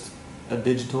are just a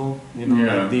digital, Yeah, like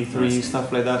I D3 see.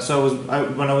 stuff like that. So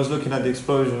when I was looking at the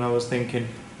explosion, I was thinking,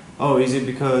 oh, is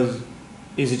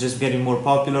it just getting more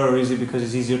popular, or is it because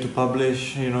it's easier to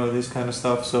publish? This kind of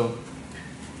stuff. So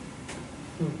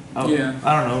Yeah.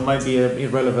 I don't know. It might be an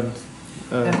irrelevant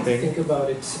Have to thing. think about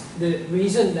it. The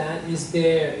reason that is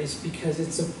there is because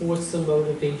it supports the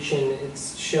motivation.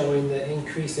 It's showing the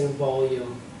increase in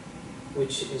volume,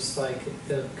 which is like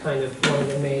the kind of one of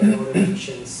the main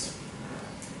motivations,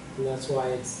 and that's why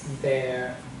it's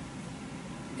there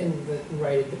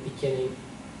right at the beginning.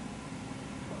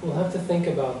 We'll have to think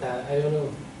about that. I don't know.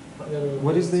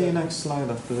 What is the next slide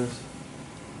after this?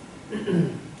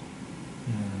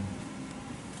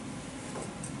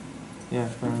 Yeah,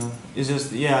 fair enough. It's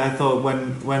just, I thought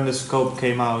when the scope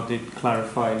came out, it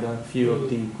clarified a few of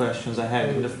the questions I had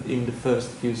in the first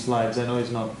few slides. I know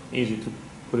it's not easy to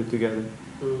put it together.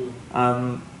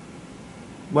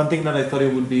 One thing that I thought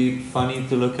it would be funny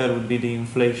to look at would be the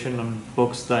inflation on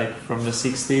books like from the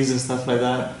 60s and stuff like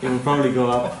that. It would probably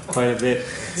go up quite a bit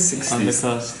on the 60s.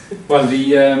 cost. Well,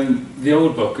 the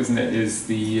old book, isn't it, is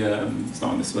it's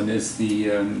not on this one, is the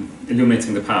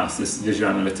Illuminating the Past, this visual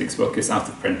analytics book. It's out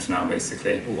of print now,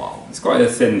 basically. Wow. It's quite a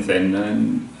thin thing,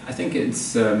 and I think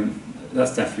it's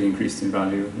that's definitely increased in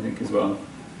value, I think, as well.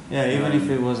 Yeah, even if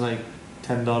it was like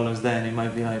 $10 then, it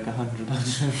might be like 100,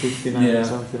 159 Yeah. or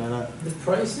something like that. The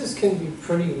prices can be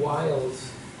pretty wild.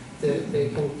 They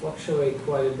can fluctuate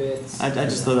quite a bit. I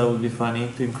just thought that would be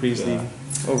funny to increase the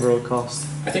overall cost.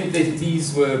 I think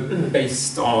these were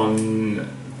based on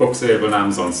books available on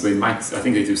Amazon, so I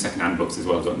think they do second-hand books as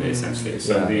well, don't they, essentially?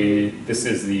 So this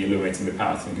is the Illuminating the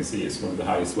Path, and you can see it's one of the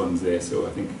highest ones there, so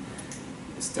I think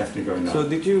it's definitely going up. So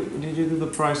did you do the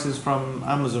prices from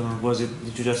Amazon, or did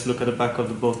you just look at the back of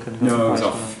the book and got No, the it was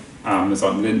price off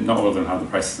Amazon. Not all of them have the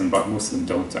prices on, but most of them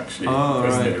don't actually. Oh,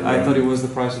 because right. they're, I thought it was the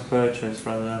price of purchase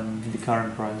rather than the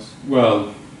current price.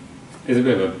 Well, there's a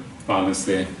bit of a balance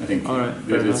there. I think All right,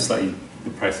 fair enough. the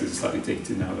prices are slightly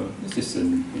dated now, though. It's just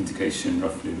an indication,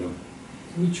 roughly, though.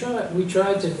 We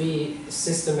tried to be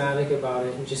systematic about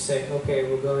it and just say, okay,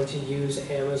 we're going to use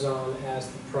Amazon as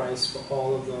the price for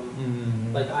all of them.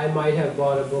 Mm-hmm. Like I might have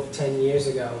bought a book 10 years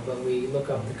ago, but we look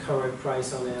up the current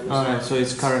price on Amazon. Alright, so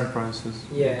it's current prices.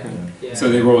 Yeah, Okay. yeah. So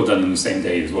they were all done on the same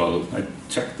day as well. I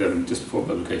checked them just before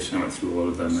publication. I went through all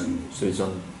of them and So it's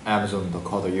on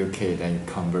Amazon.co.uk, then you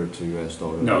convert to US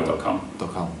dollar? no, or .com.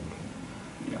 .com.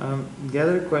 The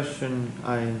other question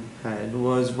I had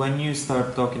was when you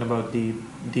start talking about the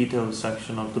detailed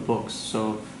section of the books,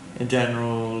 so a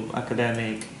general,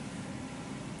 academic,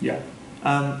 Yeah.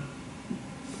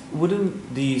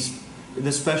 wouldn't the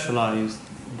specialized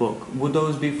book, would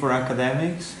those be for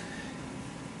academics?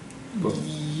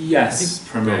 Yes,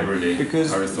 primarily.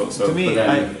 Because I would have thought so. to me, but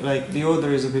then, the order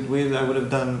is a bit weird. I would have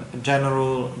done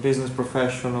general, business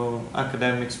professional,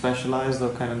 academic, specialized, or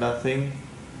kind of that thing,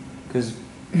 because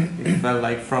it felt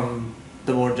like from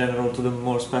the more general to the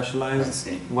more I specialized.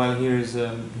 see. While here is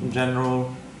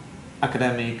general,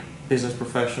 academic, business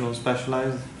professional,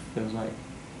 specialized. Feels like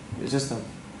it's just a.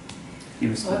 He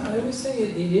was- I would say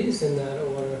it is in that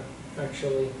order.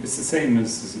 actually. It's the same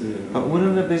as. But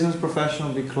wouldn't a business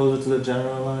professional be closer to the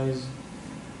generalized?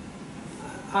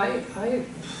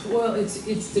 Well,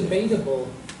 it's debatable.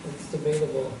 It's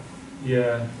debatable.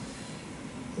 Yeah.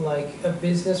 Like a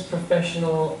business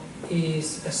professional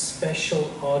is a special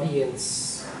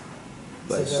audience.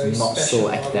 But It's a very it's not special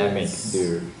so academic. audience.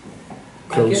 They're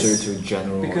I closer guess- to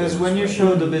general. Because audience, when you right?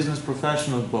 show the business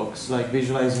professional books, like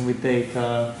visualizing with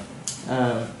data,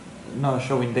 no,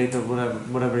 showing data,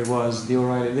 whatever it was, the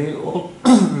O'Reilly, they all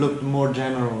looked more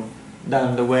general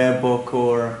than the Ware book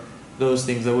or those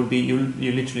things. That would be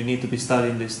you literally need to be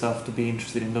studying this stuff to be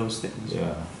interested in those things.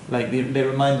 Yeah. Like they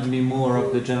reminded me more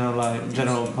of the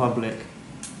general public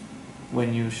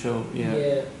when you show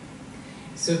Yeah.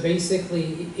 So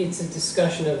basically, it's a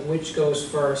discussion of which goes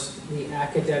first, the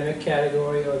academic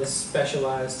category or the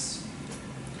specialized.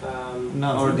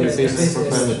 No, or the the business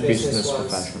professional. the business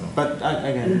ones. professional. But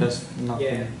again, that's nothing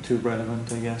Yeah. too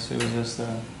relevant, I guess. It was just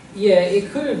Yeah,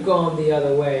 it could have gone the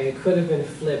other way. It could have been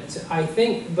flipped. I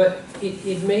think, but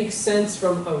it makes sense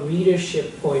from a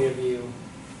readership point of view.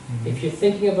 If you're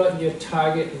thinking about your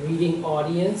target reading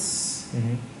audience,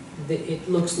 it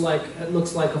looks like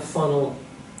a funnel,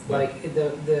 like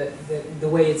the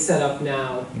way it's set up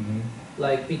now.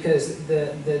 Like because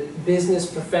the business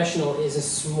professional is a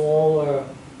smaller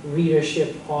readership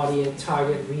audience,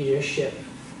 target readership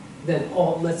than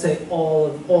let's say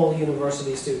all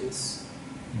university students.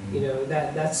 You know,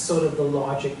 that's sort of the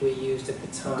logic we used at the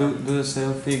time. Do the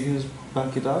sale figures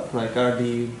back it up? Like, are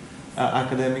the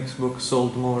academics books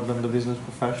sold more than the business I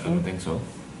professional? don't think so.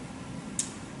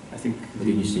 I think. What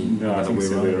did you see? No, I Another think way it's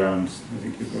the other way around? around. I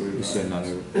think you're probably You right. said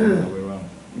another way around.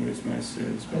 Where's my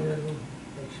series? I don't know,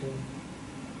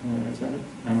 actually. Is that it?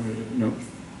 I don't know. No.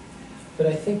 But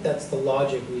I think that's the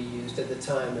logic we used at the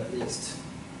time, at least.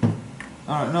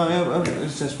 Alright, no, I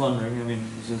was just wondering. I mean,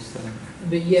 it's just.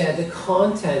 But yeah, the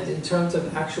content, in terms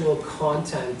of actual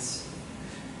content,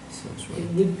 Sounds it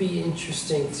right. would be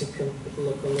interesting to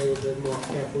look a little bit more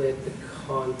carefully at the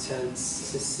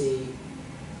contents to see,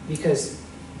 because,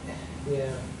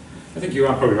 yeah. I think you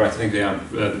are probably right. I think they are,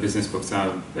 the business books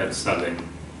are better selling,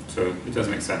 so it does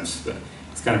make sense. But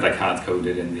it's kind of like hard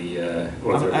coded in the.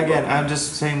 Again, I'm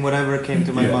just saying whatever came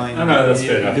to my Yeah. mind. No, no, that's You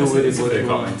fair enough. Do with It's it a what fair you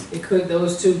want. comment.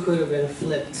 Those two could have been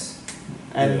flipped.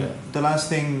 And Yeah. the last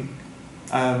thing,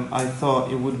 I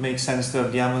thought it would make sense to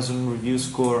have the Amazon review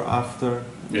score after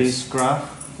Yes. this graph,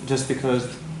 just because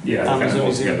Yeah. they kind of Amazon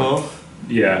all is in together. both,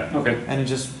 Yeah. Okay. and it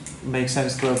just makes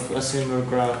sense to have a similar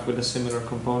graph with a similar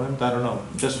component. I don't know,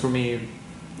 just for me,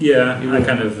 Yeah. You I would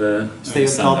kind of. stay on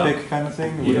understand topic kind of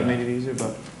thing. It would have Yeah. made it easier,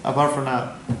 but apart from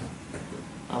that,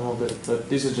 I'm all good. But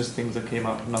these are just things that came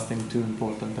up, nothing too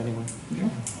important anyway.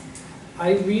 That.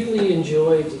 I really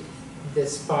enjoyed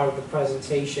this part of the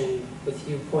presentation with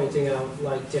you pointing out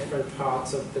like different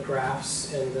parts of the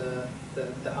graphs and the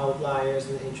outliers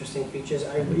and the interesting features.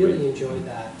 I really enjoyed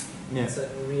that. Yeah, It's a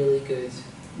really good,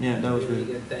 yeah, that was really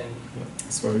good. good thing.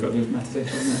 That's why we got those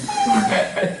metadata, isn't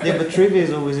it? Yeah, but trivia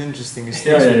is always interesting. It Yeah,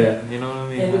 sticks yeah, with yeah. you, you know what I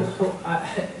mean?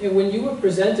 And when you were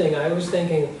presenting, I was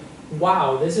thinking,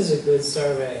 wow, this is a good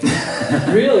survey.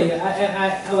 Really,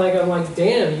 I'm like,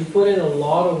 damn, you put in a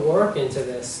lot of work into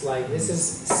this. Like, this is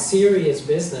serious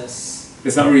business.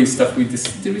 It's not really stuff we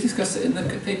did we discuss it in the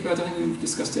paper? I don't think we've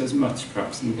discussed it as much,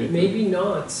 perhaps, in the paper. Maybe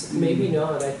not, maybe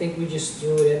not. I think we just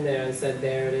threw it in there and said,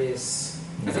 there it is.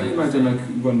 I think we might have done like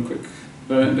one quick.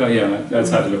 No, yeah, I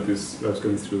just had a look as I was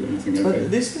going through it and I think, okay. But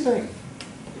this is like,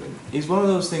 it's one of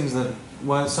those things that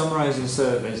while summarizing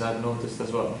surveys I've noticed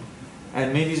as well,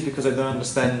 and maybe it's because I don't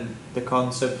understand the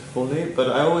concept fully,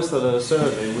 but I always thought that a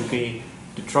survey would be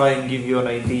to try and give you an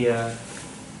idea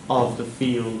of the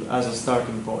field as a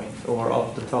starting point or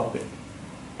of the topic.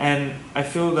 And I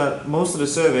feel that most of the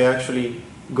survey actually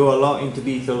go a lot into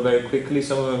detail very quickly.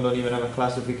 Some of them don't even have a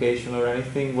classification or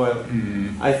anything. Well,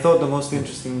 I thought the most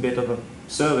interesting bit of a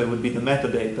survey would be the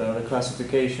metadata or the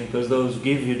classification, because those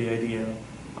give you the idea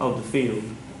of the field.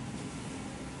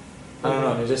 I don't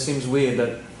know, it just seems weird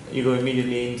that you go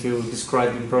immediately into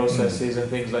describing processes and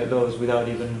things like those without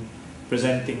even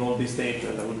presenting all this data.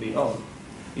 That would be,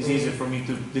 it's easier for me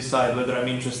to decide whether I'm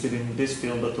interested in this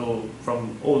field at all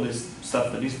from all this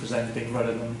stuff that he's presenting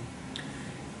rather than...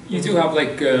 You do have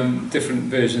like different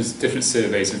versions, different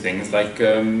surveys and things, like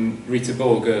Rita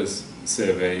Bolger's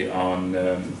survey on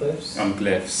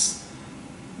glyphs.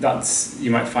 That's,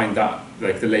 you might find that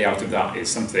like the layout of that is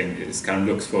something, it kind of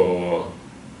looks for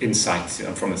insight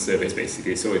from the surveys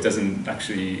basically, so it doesn't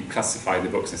actually classify the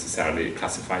books necessarily, it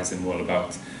classifies them all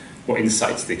about what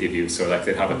insights they give you. So like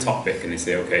they'd have a topic and they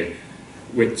say, okay,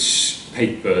 which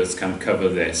papers can cover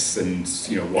this and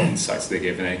you know what insights they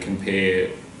give, and then compare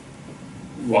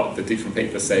what the different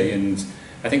papers say, and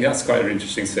I think that's quite an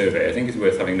interesting survey. I think it's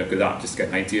worth having a look at that just to get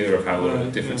an idea of how a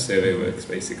different survey works,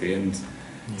 basically, and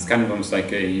it's kind of almost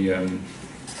like a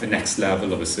next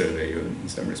level of a survey in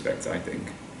some respects, I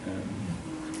think.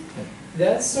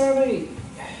 That survey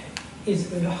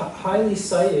is highly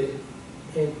cited,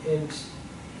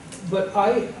 but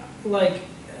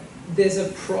there's a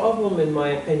problem in my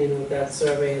opinion with that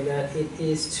survey in that it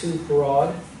is too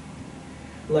broad.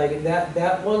 Like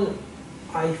that one,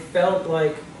 I felt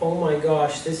like, oh my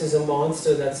gosh, this is a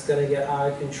monster that's going to get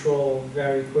out of control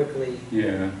very quickly.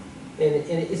 Yeah. And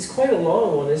it's quite a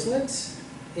long one, isn't it?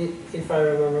 If I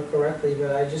remember correctly,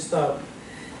 but I just thought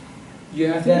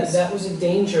Yeah, I think that was a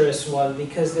dangerous one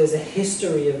because there's a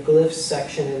history of glyphs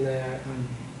section in there,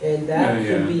 and that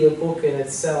could be a book in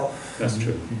itself. that's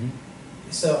true.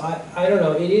 So I don't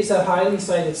know, it is a highly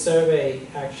cited survey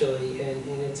actually, and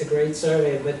it's a great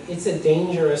survey, but it's a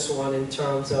dangerous one in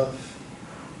terms of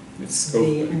It's scope,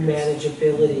 the I guess.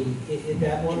 manageability.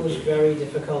 That one was very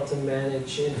difficult to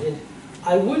manage, and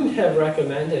I wouldn't have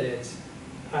recommended it.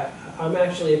 I'm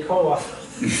actually a co-author.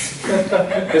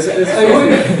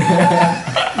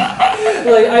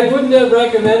 I wouldn't have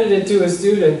recommended it to a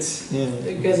student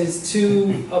because it's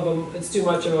too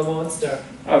much of a monster.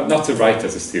 Not to write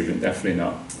as a student, definitely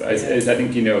not. But I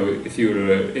think, you know, if you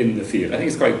were in the field, I think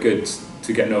it's quite good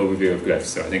to get an overview of glyphs.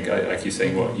 So I think, like you're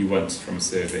saying, what you want from a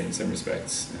survey in some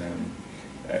respects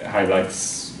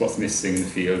highlights what's missing in the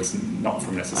fields, not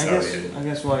from necessarily. I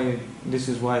guess this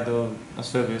is why a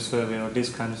survey or this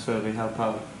kind of survey help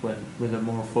out with a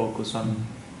more focus on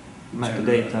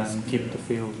metadata and keep the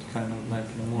field kind of like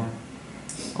in a more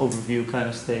overview kind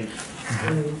of state.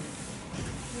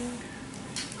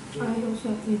 I also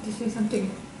need to say something.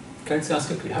 Can I just ask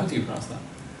quickly, how do you pronounce that?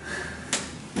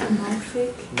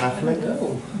 Naflick. Naflick?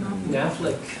 No.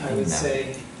 Naflick, I would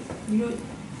say, You know,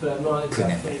 but I'm not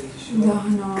exactly sure.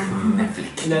 no.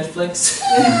 Netflix?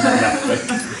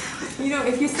 You know,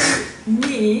 if you say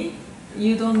me,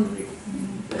 you don't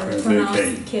pronounce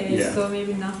the K, yeah. so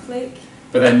maybe Naflick.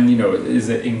 But then, you know, is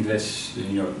it English?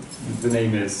 You know, the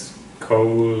name is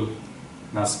Cole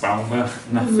Nasbaumer.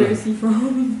 Where is he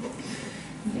from?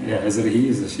 Yeah, is it a he?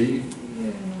 Is it a she?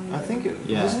 Yeah, I think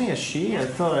Yeah. wasn't he a she? I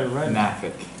thought I read.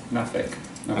 Nafik, Nafik.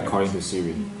 according to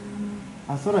Siri.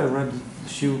 I thought I read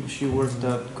she worked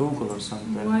at Google or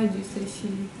something. Why did you say she?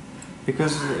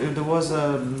 Because there was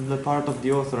the part of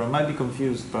the author. I might be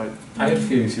confused, but I had a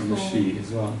feeling she was a she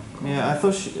as well. yeah, I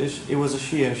thought it was a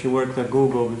she, and she worked at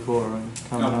Google before.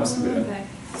 Possibly. Okay.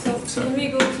 So when we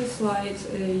go to slide,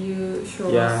 you show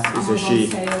Yeah, us it's a Amazon she.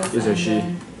 sales It's a and she.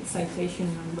 then citation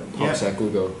number. Talks at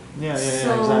Google. Yeah,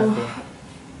 So, exactly.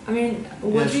 I mean, Yeah,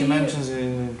 what do she you? mentions it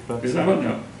in the Is introduction. that one?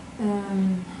 No.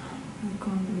 I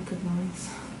can't recognize.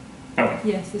 Oh.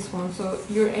 Yes, this one. So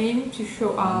your aim to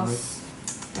show us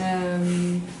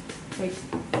like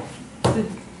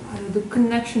the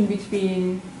connection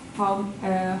between how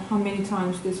many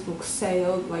times this book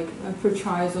sailed, like per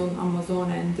choice on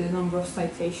Amazon, and the number of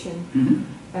citation.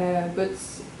 But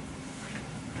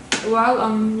while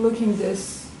I'm looking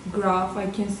this graph, I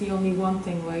can see only one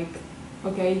thing. Like,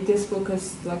 okay, this book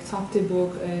is like top tier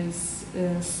book is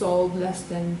sold less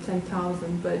than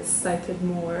 10,000, but it's cited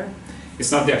more.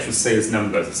 It's not the actual sales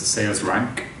numbers, it's the sales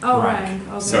rank. Oh, Rank. rank.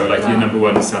 Okay. So, like, your number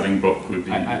one selling book would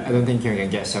be. I don't think you can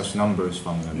get sales numbers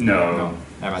from them. No.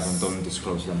 Amazon don't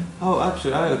disclose them. Oh,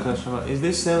 actually, I had a question. Is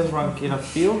this sales rank in a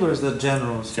field or is that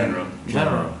general? General.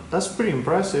 General. That's pretty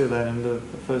impressive then in the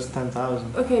first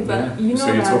 10,000. Okay, but Yeah. you know So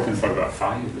you're that talking for about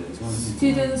 5 years, aren't you?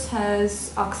 students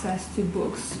has access to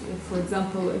books. For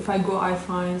example, if I go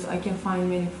iFinds, I can find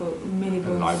many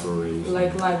books, Libraries.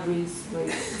 like libraries,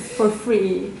 like for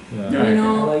free. Yeah. Yeah. You I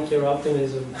know, like your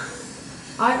optimism.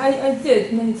 I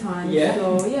did many times. Yeah?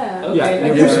 So yeah. Okay. Yeah,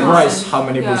 Like you're this surprised one. how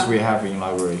many books Yeah. we have in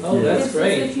library. Oh, that's It's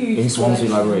great. a huge In Swansea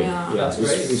collection, Library. Yeah. That's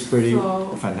great. It's pretty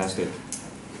So- fantastic.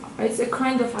 It's a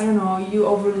kind of, I don't know, you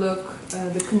overlook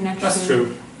the connection. That's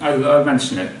true. I'll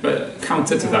mention it. But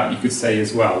counter to that, you could say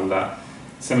as well that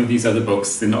some of these other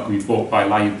books, they're not going to be bought by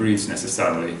libraries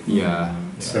necessarily. Yeah.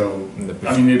 So, And the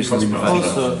I mean, they're business probably not.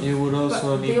 professionals. Also, you would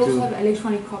also But need they also to. have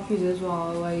electronic copies as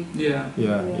well, like. Yeah.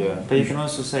 Yeah. But you can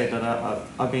also say that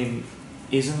I mean,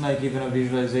 isn't like even a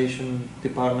visualization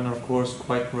department or course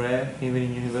quite rare even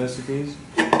in universities?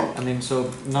 I mean, so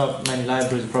not many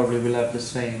libraries probably will have the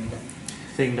same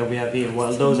thing that we have here.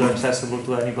 Well, those are accessible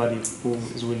to anybody who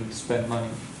is willing to spend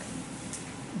money.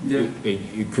 Yeah.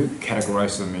 You could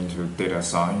categorize them into data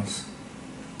science,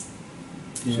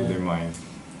 so they might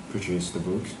purchase the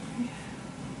books.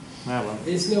 Yeah, well.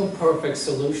 There's no perfect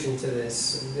solution to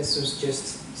this. This was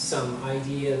just some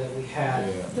idea that we had.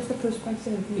 Yeah. Just a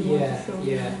perspective you want to show.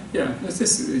 Yeah,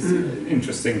 it's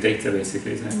interesting data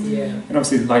basically, isn't it? Yeah. And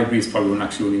obviously libraries probably won't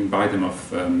actually even buy them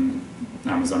off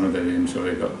Amazon, or I'm sure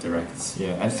they got direct.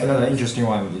 Yeah, and another interesting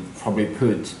one, you probably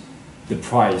put the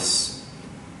price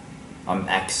on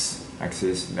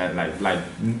axis, that like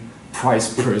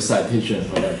price per citation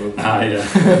for that book. Yeah.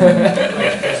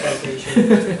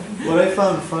 What I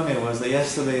found funny was that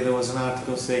yesterday there was an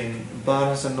article saying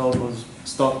Barnes and Noble's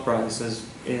stock prices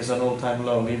is an all-time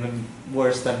low, even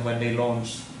worse than when they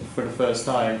launched for the first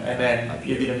time. And then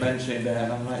you didn't mention it there,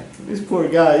 and I'm like, these poor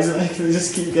guys, like, they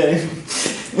just keep getting.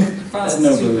 That's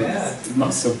No, too but bad. it's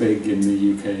not so big in the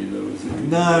UK though, is it?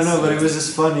 No, but it was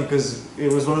just funny because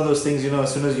it was one of those things, you know,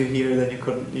 as soon as you hear, then you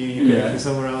couldn't, you Yeah. go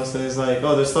somewhere else, and it's like,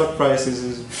 oh, the stock prices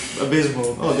is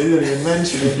abysmal. Oh, they didn't even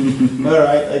mention it. All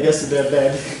right, I guess they're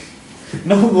dead.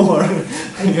 No more.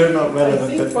 You're not I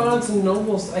relevant. think Barnes and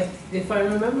Nobles, if I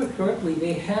remember correctly,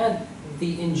 they had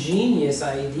the ingenious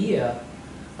idea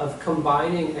of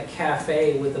combining a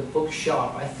cafe with a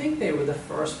bookshop. I think they were the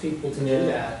first people to do Yeah.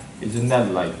 that. Isn't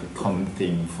that like a common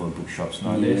thing for bookshops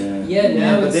nowadays? Yeah, now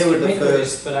Yeah, but it's they were the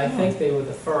ubiquitous, first. but I think they were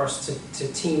the first to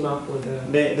team up with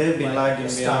They've been like lagging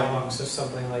a behind Starbucks or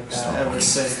something like that. ever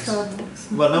since.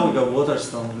 Starbucks. Well, now we got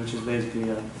Waterstone, which is basically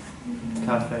a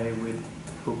cafe with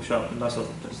bookshop, and that's what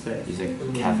it's there. It's a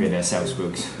cafe that sells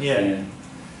books. Yeah.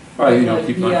 Well, you know, Like,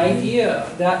 people the aren't-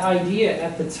 idea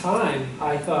at the time,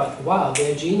 I thought, wow,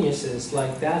 they're geniuses.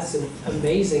 Like, that's an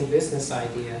amazing business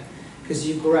idea. Because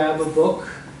you grab a book,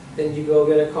 then you go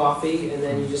get a coffee, and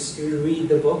then you read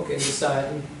the book and decide,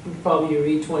 probably you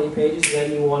read 20 pages,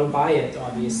 and then you want to buy it,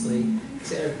 obviously.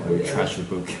 So Or you everybody- trash the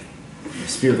book. You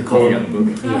spill the coffee on the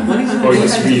book. Or you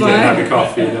just read it and have a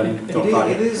coffee and then don't buy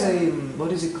It it. is a,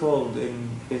 what is it called in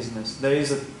business? There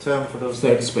is a term for those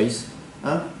Third things. space.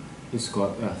 Huh? It's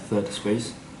called third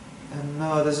space.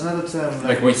 No, there's another term.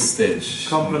 Like wastage.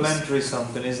 Complementary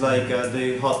something. It's like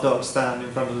the hot dog stand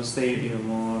in front of the stadium,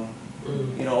 or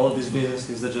Mm. you know, all these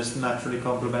businesses that just naturally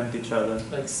complement each other.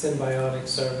 Like symbiotic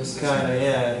services. Kind of,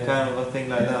 yeah, kind of a thing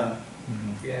like that.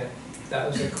 Yeah, that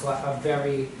was a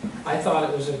very, I thought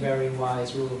it was a very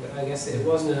wise move. I guess it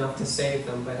wasn't enough to save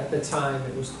them, but at the time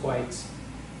it was quite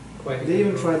a They good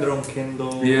even move. tried their own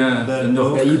Kindle. Yeah, the and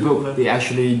book. The ebook, they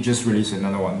actually just released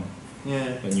another one,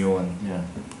 Yeah, a new one. Yeah.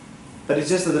 but it's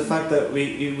just that the fact that we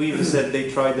even said they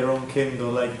tried their own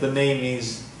Kindle. Like the name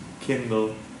is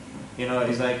Kindle. You know,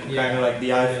 it's like Yeah. kind of like the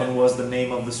iPhone was the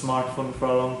name of the smartphone for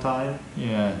a long time.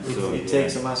 Yeah. So It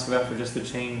takes a massive effort just to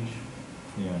change.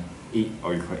 yeah.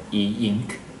 Or you call it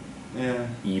e-ink, Yeah.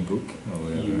 e-book, or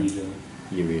whatever. E-reader.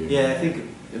 E-reader. Yeah, I think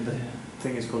the Yeah.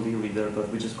 thing is called e-reader, but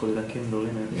we just call it a Kindle,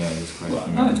 innit? Yeah, it's quite. Well,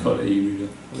 I'd call it e-reader.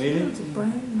 Really? It's a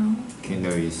brand, no?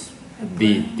 Kindle is A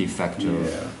the brand. de facto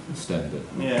Yeah. standard.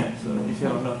 Yeah. So if you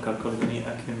don't know, I'll call it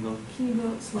a Kindle.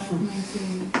 Keyboards like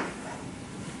 19.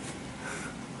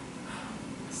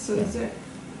 So is there,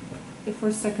 if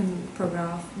for second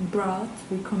paragraph, brought,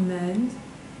 recommend,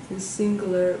 the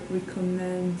singular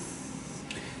recommends.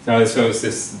 No, so it's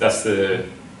this, that's the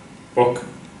book,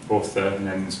 author, and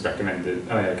then it's recommended.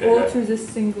 Oh, yeah, okay. Author is a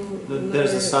single.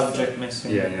 There's a letter. subject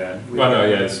missing. Yeah, yeah. Well, no,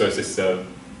 yeah, so it's just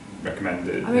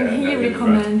recommended. I mean, yeah, he no,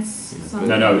 recommends Yeah,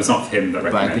 something. No, it's not him that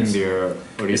But I think recommends. they're.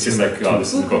 It's just like, oh,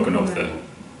 this is the book and author.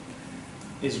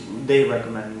 Is they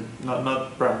recommend,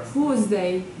 not Brad. Who is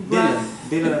they?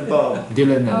 Dylan and Bob.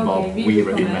 Dylan and Okay, Bob, we we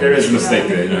recommend. recommend. There is a mistake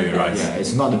there, no, you're right. Yeah,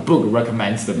 it's not the book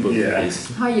recommends the book. Yeah.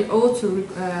 It's, Hi, author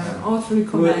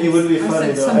recommends. It would be I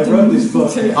funny said though. I something wrote this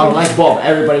book. unlike Bob,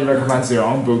 everybody recommends their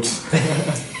own books.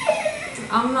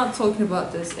 I'm not talking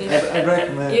about this. I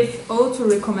recommend. If author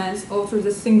recommends, author is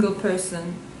a single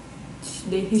person,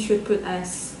 he should put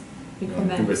as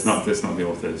recommends. But it's not the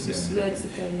author, it's just. That's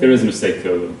okay. Yeah. There is a mistake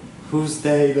though. Who's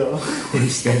they though?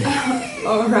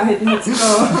 All right, let's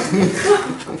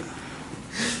go.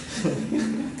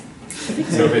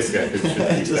 So basically, I think it should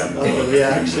be Just them. not the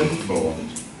reaction. For-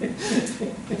 I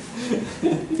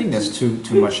think there's too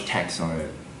much text on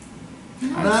it.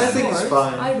 No, I think it's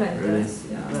fine. I read Really? this.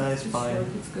 Yeah. No, it's fine. Short,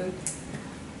 it's good.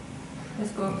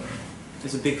 Let's go.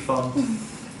 It's a big font.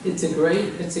 It's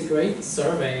a great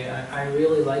survey. I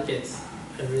really like it.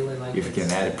 I really like If it. you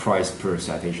can add a price per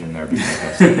citation, that'd be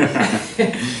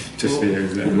fantastic. Just for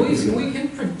your We can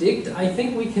predict, I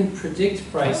think we can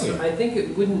predict price. Oh, yeah. I think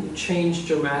it wouldn't change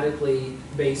dramatically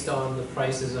based on the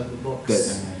prices of the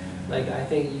books. Like, I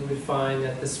think you would find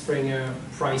that the Springer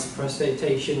price per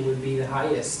citation would be the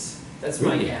highest. That's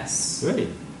my Really? guess. Really?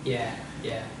 Yeah,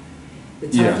 yeah. The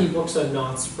Yeah. Taki books are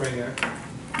not Springer.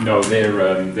 No,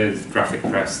 they're graphic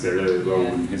press. They're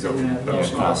Yeah. his own. Yeah,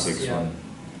 publishing. Classics yeah. one.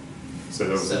 So So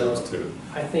those are those two.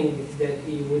 I think that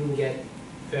you wouldn't get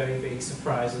very big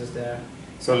surprises there.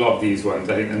 So a lot of these ones,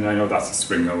 I think, and I know that's a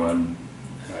Springer one.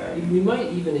 We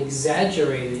might even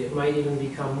exaggerate it. It might even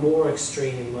become more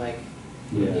extreme, like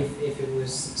if it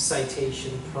was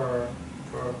citation per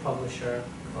publisher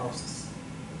costs.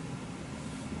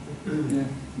 Yeah,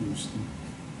 interesting.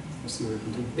 Let's see what we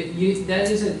can do. But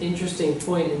that is an interesting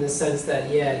point in the sense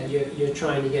that, yeah, you're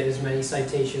trying to get as many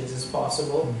citations as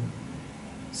possible.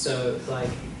 So, like,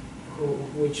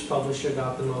 which publisher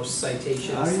got the most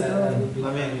citations? That would be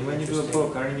I mean, when you do a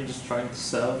book, aren't you just trying to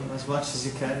sell them as much as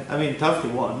you can? I mean, tough to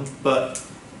one, but...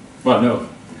 Well, no.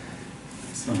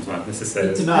 Sometimes this is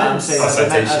It No, I'm saying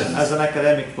citations. as an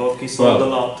academic book, he sold a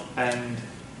lot, and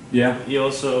yeah. he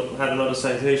also had a lot of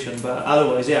citation, but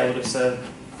otherwise, yeah, I would have said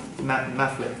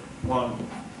Mathley won.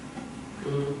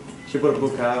 She put a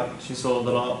book out, she sold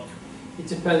a lot. It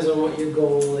depends on what your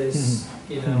goal is.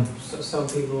 You know, so some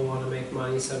people want to make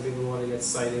money, some people want to get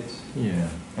cited. Yeah.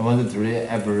 I wanted to really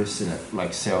ever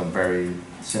like sell at very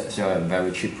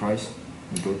cheap price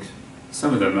in books.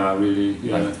 Some of them are really,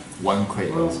 Like one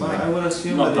crate or Well, something. I would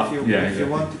assume Not that that- if yeah, you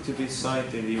exactly. wanted to be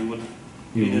cited, you would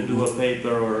either do a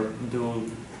paper or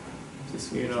do,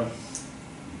 you know,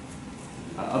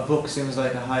 a book seems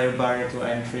like a higher barrier to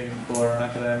entry for an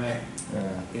academic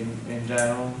in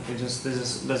general. It just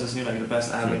doesn't seem like the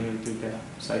best avenue to get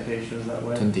citations that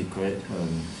way. 20 quid.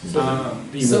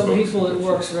 Some people it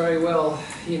works very well,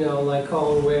 you know, like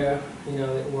Colin Ware, you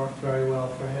know, it worked very well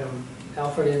for him.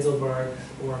 Alfred Inselberg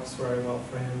works very well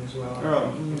for him as well.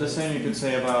 Oh, the same you could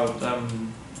say about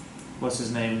what's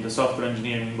his name, the software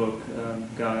engineering book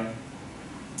guy,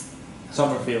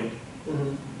 Summerfield.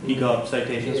 He got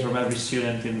citations from every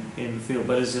student in the field,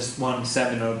 but it's just one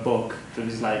seminal book that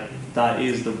is like, that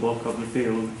is the book of the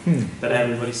field that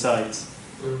everybody cites.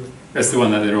 That's the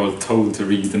one that they're all told to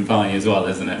read and buy as well,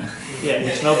 isn't it? Yeah,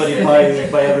 which nobody buys,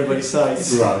 but everybody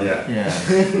cites. Well, yeah. Yeah.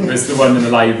 It's the one in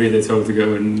the library they're told to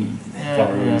go and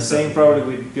borrow. Yeah. and Same stuff.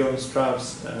 probably with Bjorn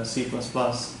Straub's C++.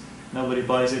 Nobody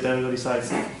buys it, everybody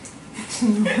cites it.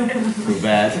 Too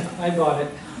bad. I bought it.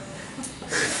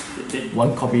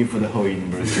 One copy for the whole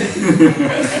university.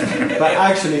 But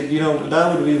actually, you know,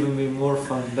 that would even be more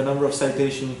fun. The number of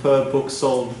citations per book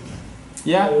sold.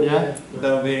 Yeah, Oh, yeah.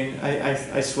 That would be,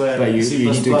 I swear. But you C++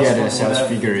 need to get a one sales would have-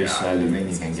 figures, I don't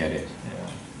think you can get it.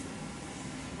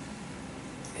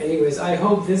 Anyways, I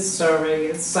hope this survey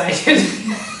gets cited.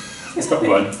 It's got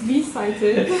one. Be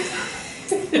cited.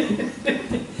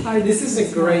 This is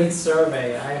a great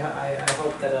survey. I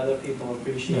hope that other people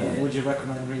appreciate it. Would you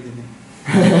recommend reading it?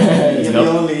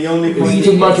 No. You only It's pointed,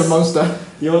 too much a monster.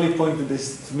 you only pointed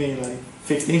this to me like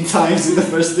 15 times in the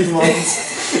first 3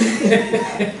 months.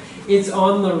 It's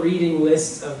on the reading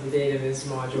list of the DataVis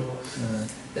module,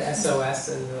 the SOS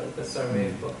and the survey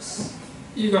of books.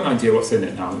 You've got an idea what's in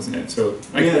it now, isn't it? So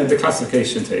like Yeah. the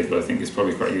classification table, I think, is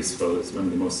probably quite useful. It's one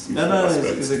of the most useful No,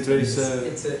 aspects. it's a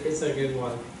great. It's a good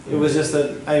one. It was just that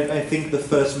I think the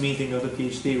first meeting of the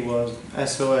PhD was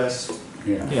SOS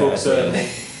Yeah. book survey.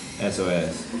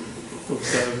 SOS. Book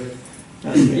survey.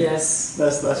 Yes,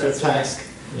 That's your That's right. task.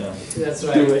 Yeah. that's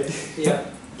right. Do it. Yeah.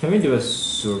 Can we do a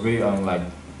survey on like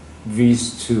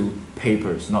these two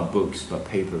papers, not books, but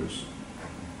papers?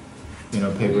 You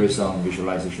know, papers on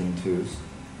visualization tools.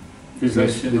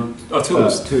 Visualization. Oh,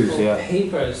 tools. Tools, Oh, yeah.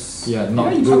 papers. Yeah, not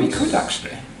Yeah, you books. probably could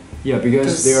actually. Yeah,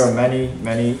 because there are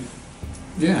many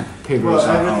Yeah. papers Well,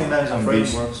 on, everything has a on these.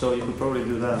 framework, so you could probably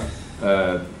do that.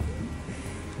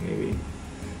 Maybe.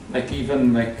 Like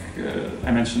even like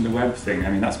I mentioned the web thing. I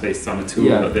mean, that's based on a tool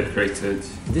Yeah. that they've created.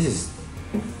 This is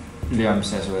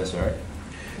Liam's SOS, right?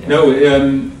 Yeah.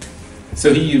 No,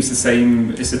 so he used the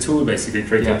same. It's a tool basically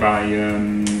created Yeah. by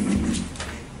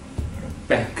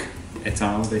Beck et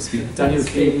al. Basically, Daniel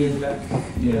Key. Katie and Beck.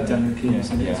 Yeah, Daniel Key or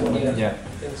something. Yeah. as well. Yeah. Yeah.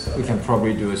 I think so. We can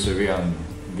probably do a survey on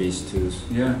these tools.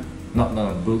 Yeah. Not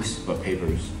books, but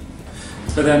papers.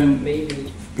 But then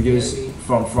Maybe. Because Maybe.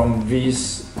 from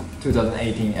these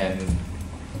 2018 and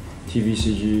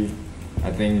TVCG,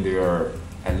 I think there are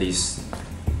at least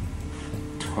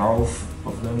 12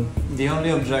 of them. The only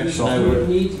objection I You would.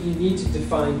 need to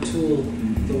define tool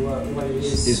to what it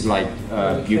is. It's like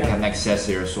Okay. you can access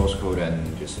their source code and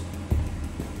just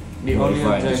The only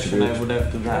modify and objection I distribute. would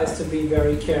have to It has that to be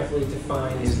very carefully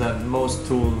defined. is that most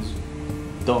tools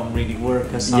don't really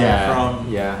work aside Yeah,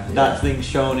 from yeah, that thing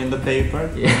shown in the paper.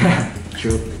 yeah,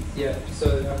 true. Yeah, so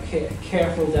a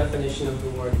careful definition of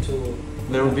the word tool.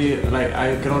 There will be like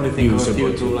I can only think of a few Usable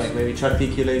tools tools. like maybe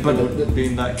Charticulator But would be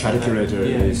in that. Charticulator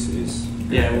yeah. is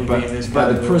Yeah, it would but, be in this but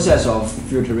the category. process of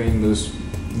filtering those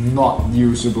not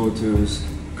usable tools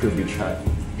could be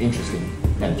interesting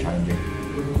and challenging.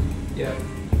 Yeah.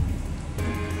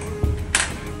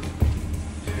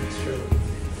 It's true.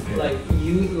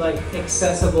 Like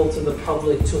accessible to the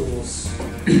public tools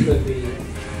could be,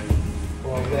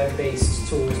 or web-based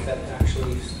tools that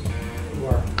actually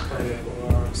work kind of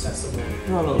or are accessible.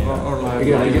 Well, or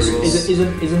Because libraries.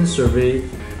 isn't survey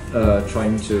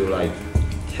trying to like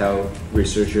tell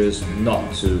researchers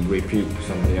not to repeat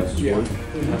somebody else's Yeah. work?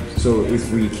 So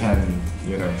if we can,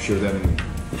 show them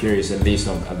here is a list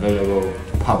of available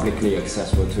publicly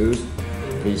accessible tools,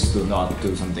 please do not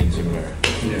do something similar.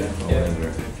 Yeah. Or Yeah.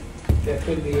 whatever. That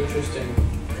could be interesting.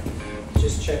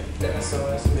 Just check the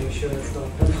SOS, make sure it's not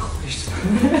published.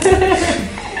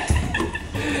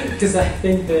 Because I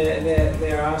think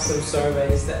there are some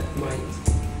surveys that might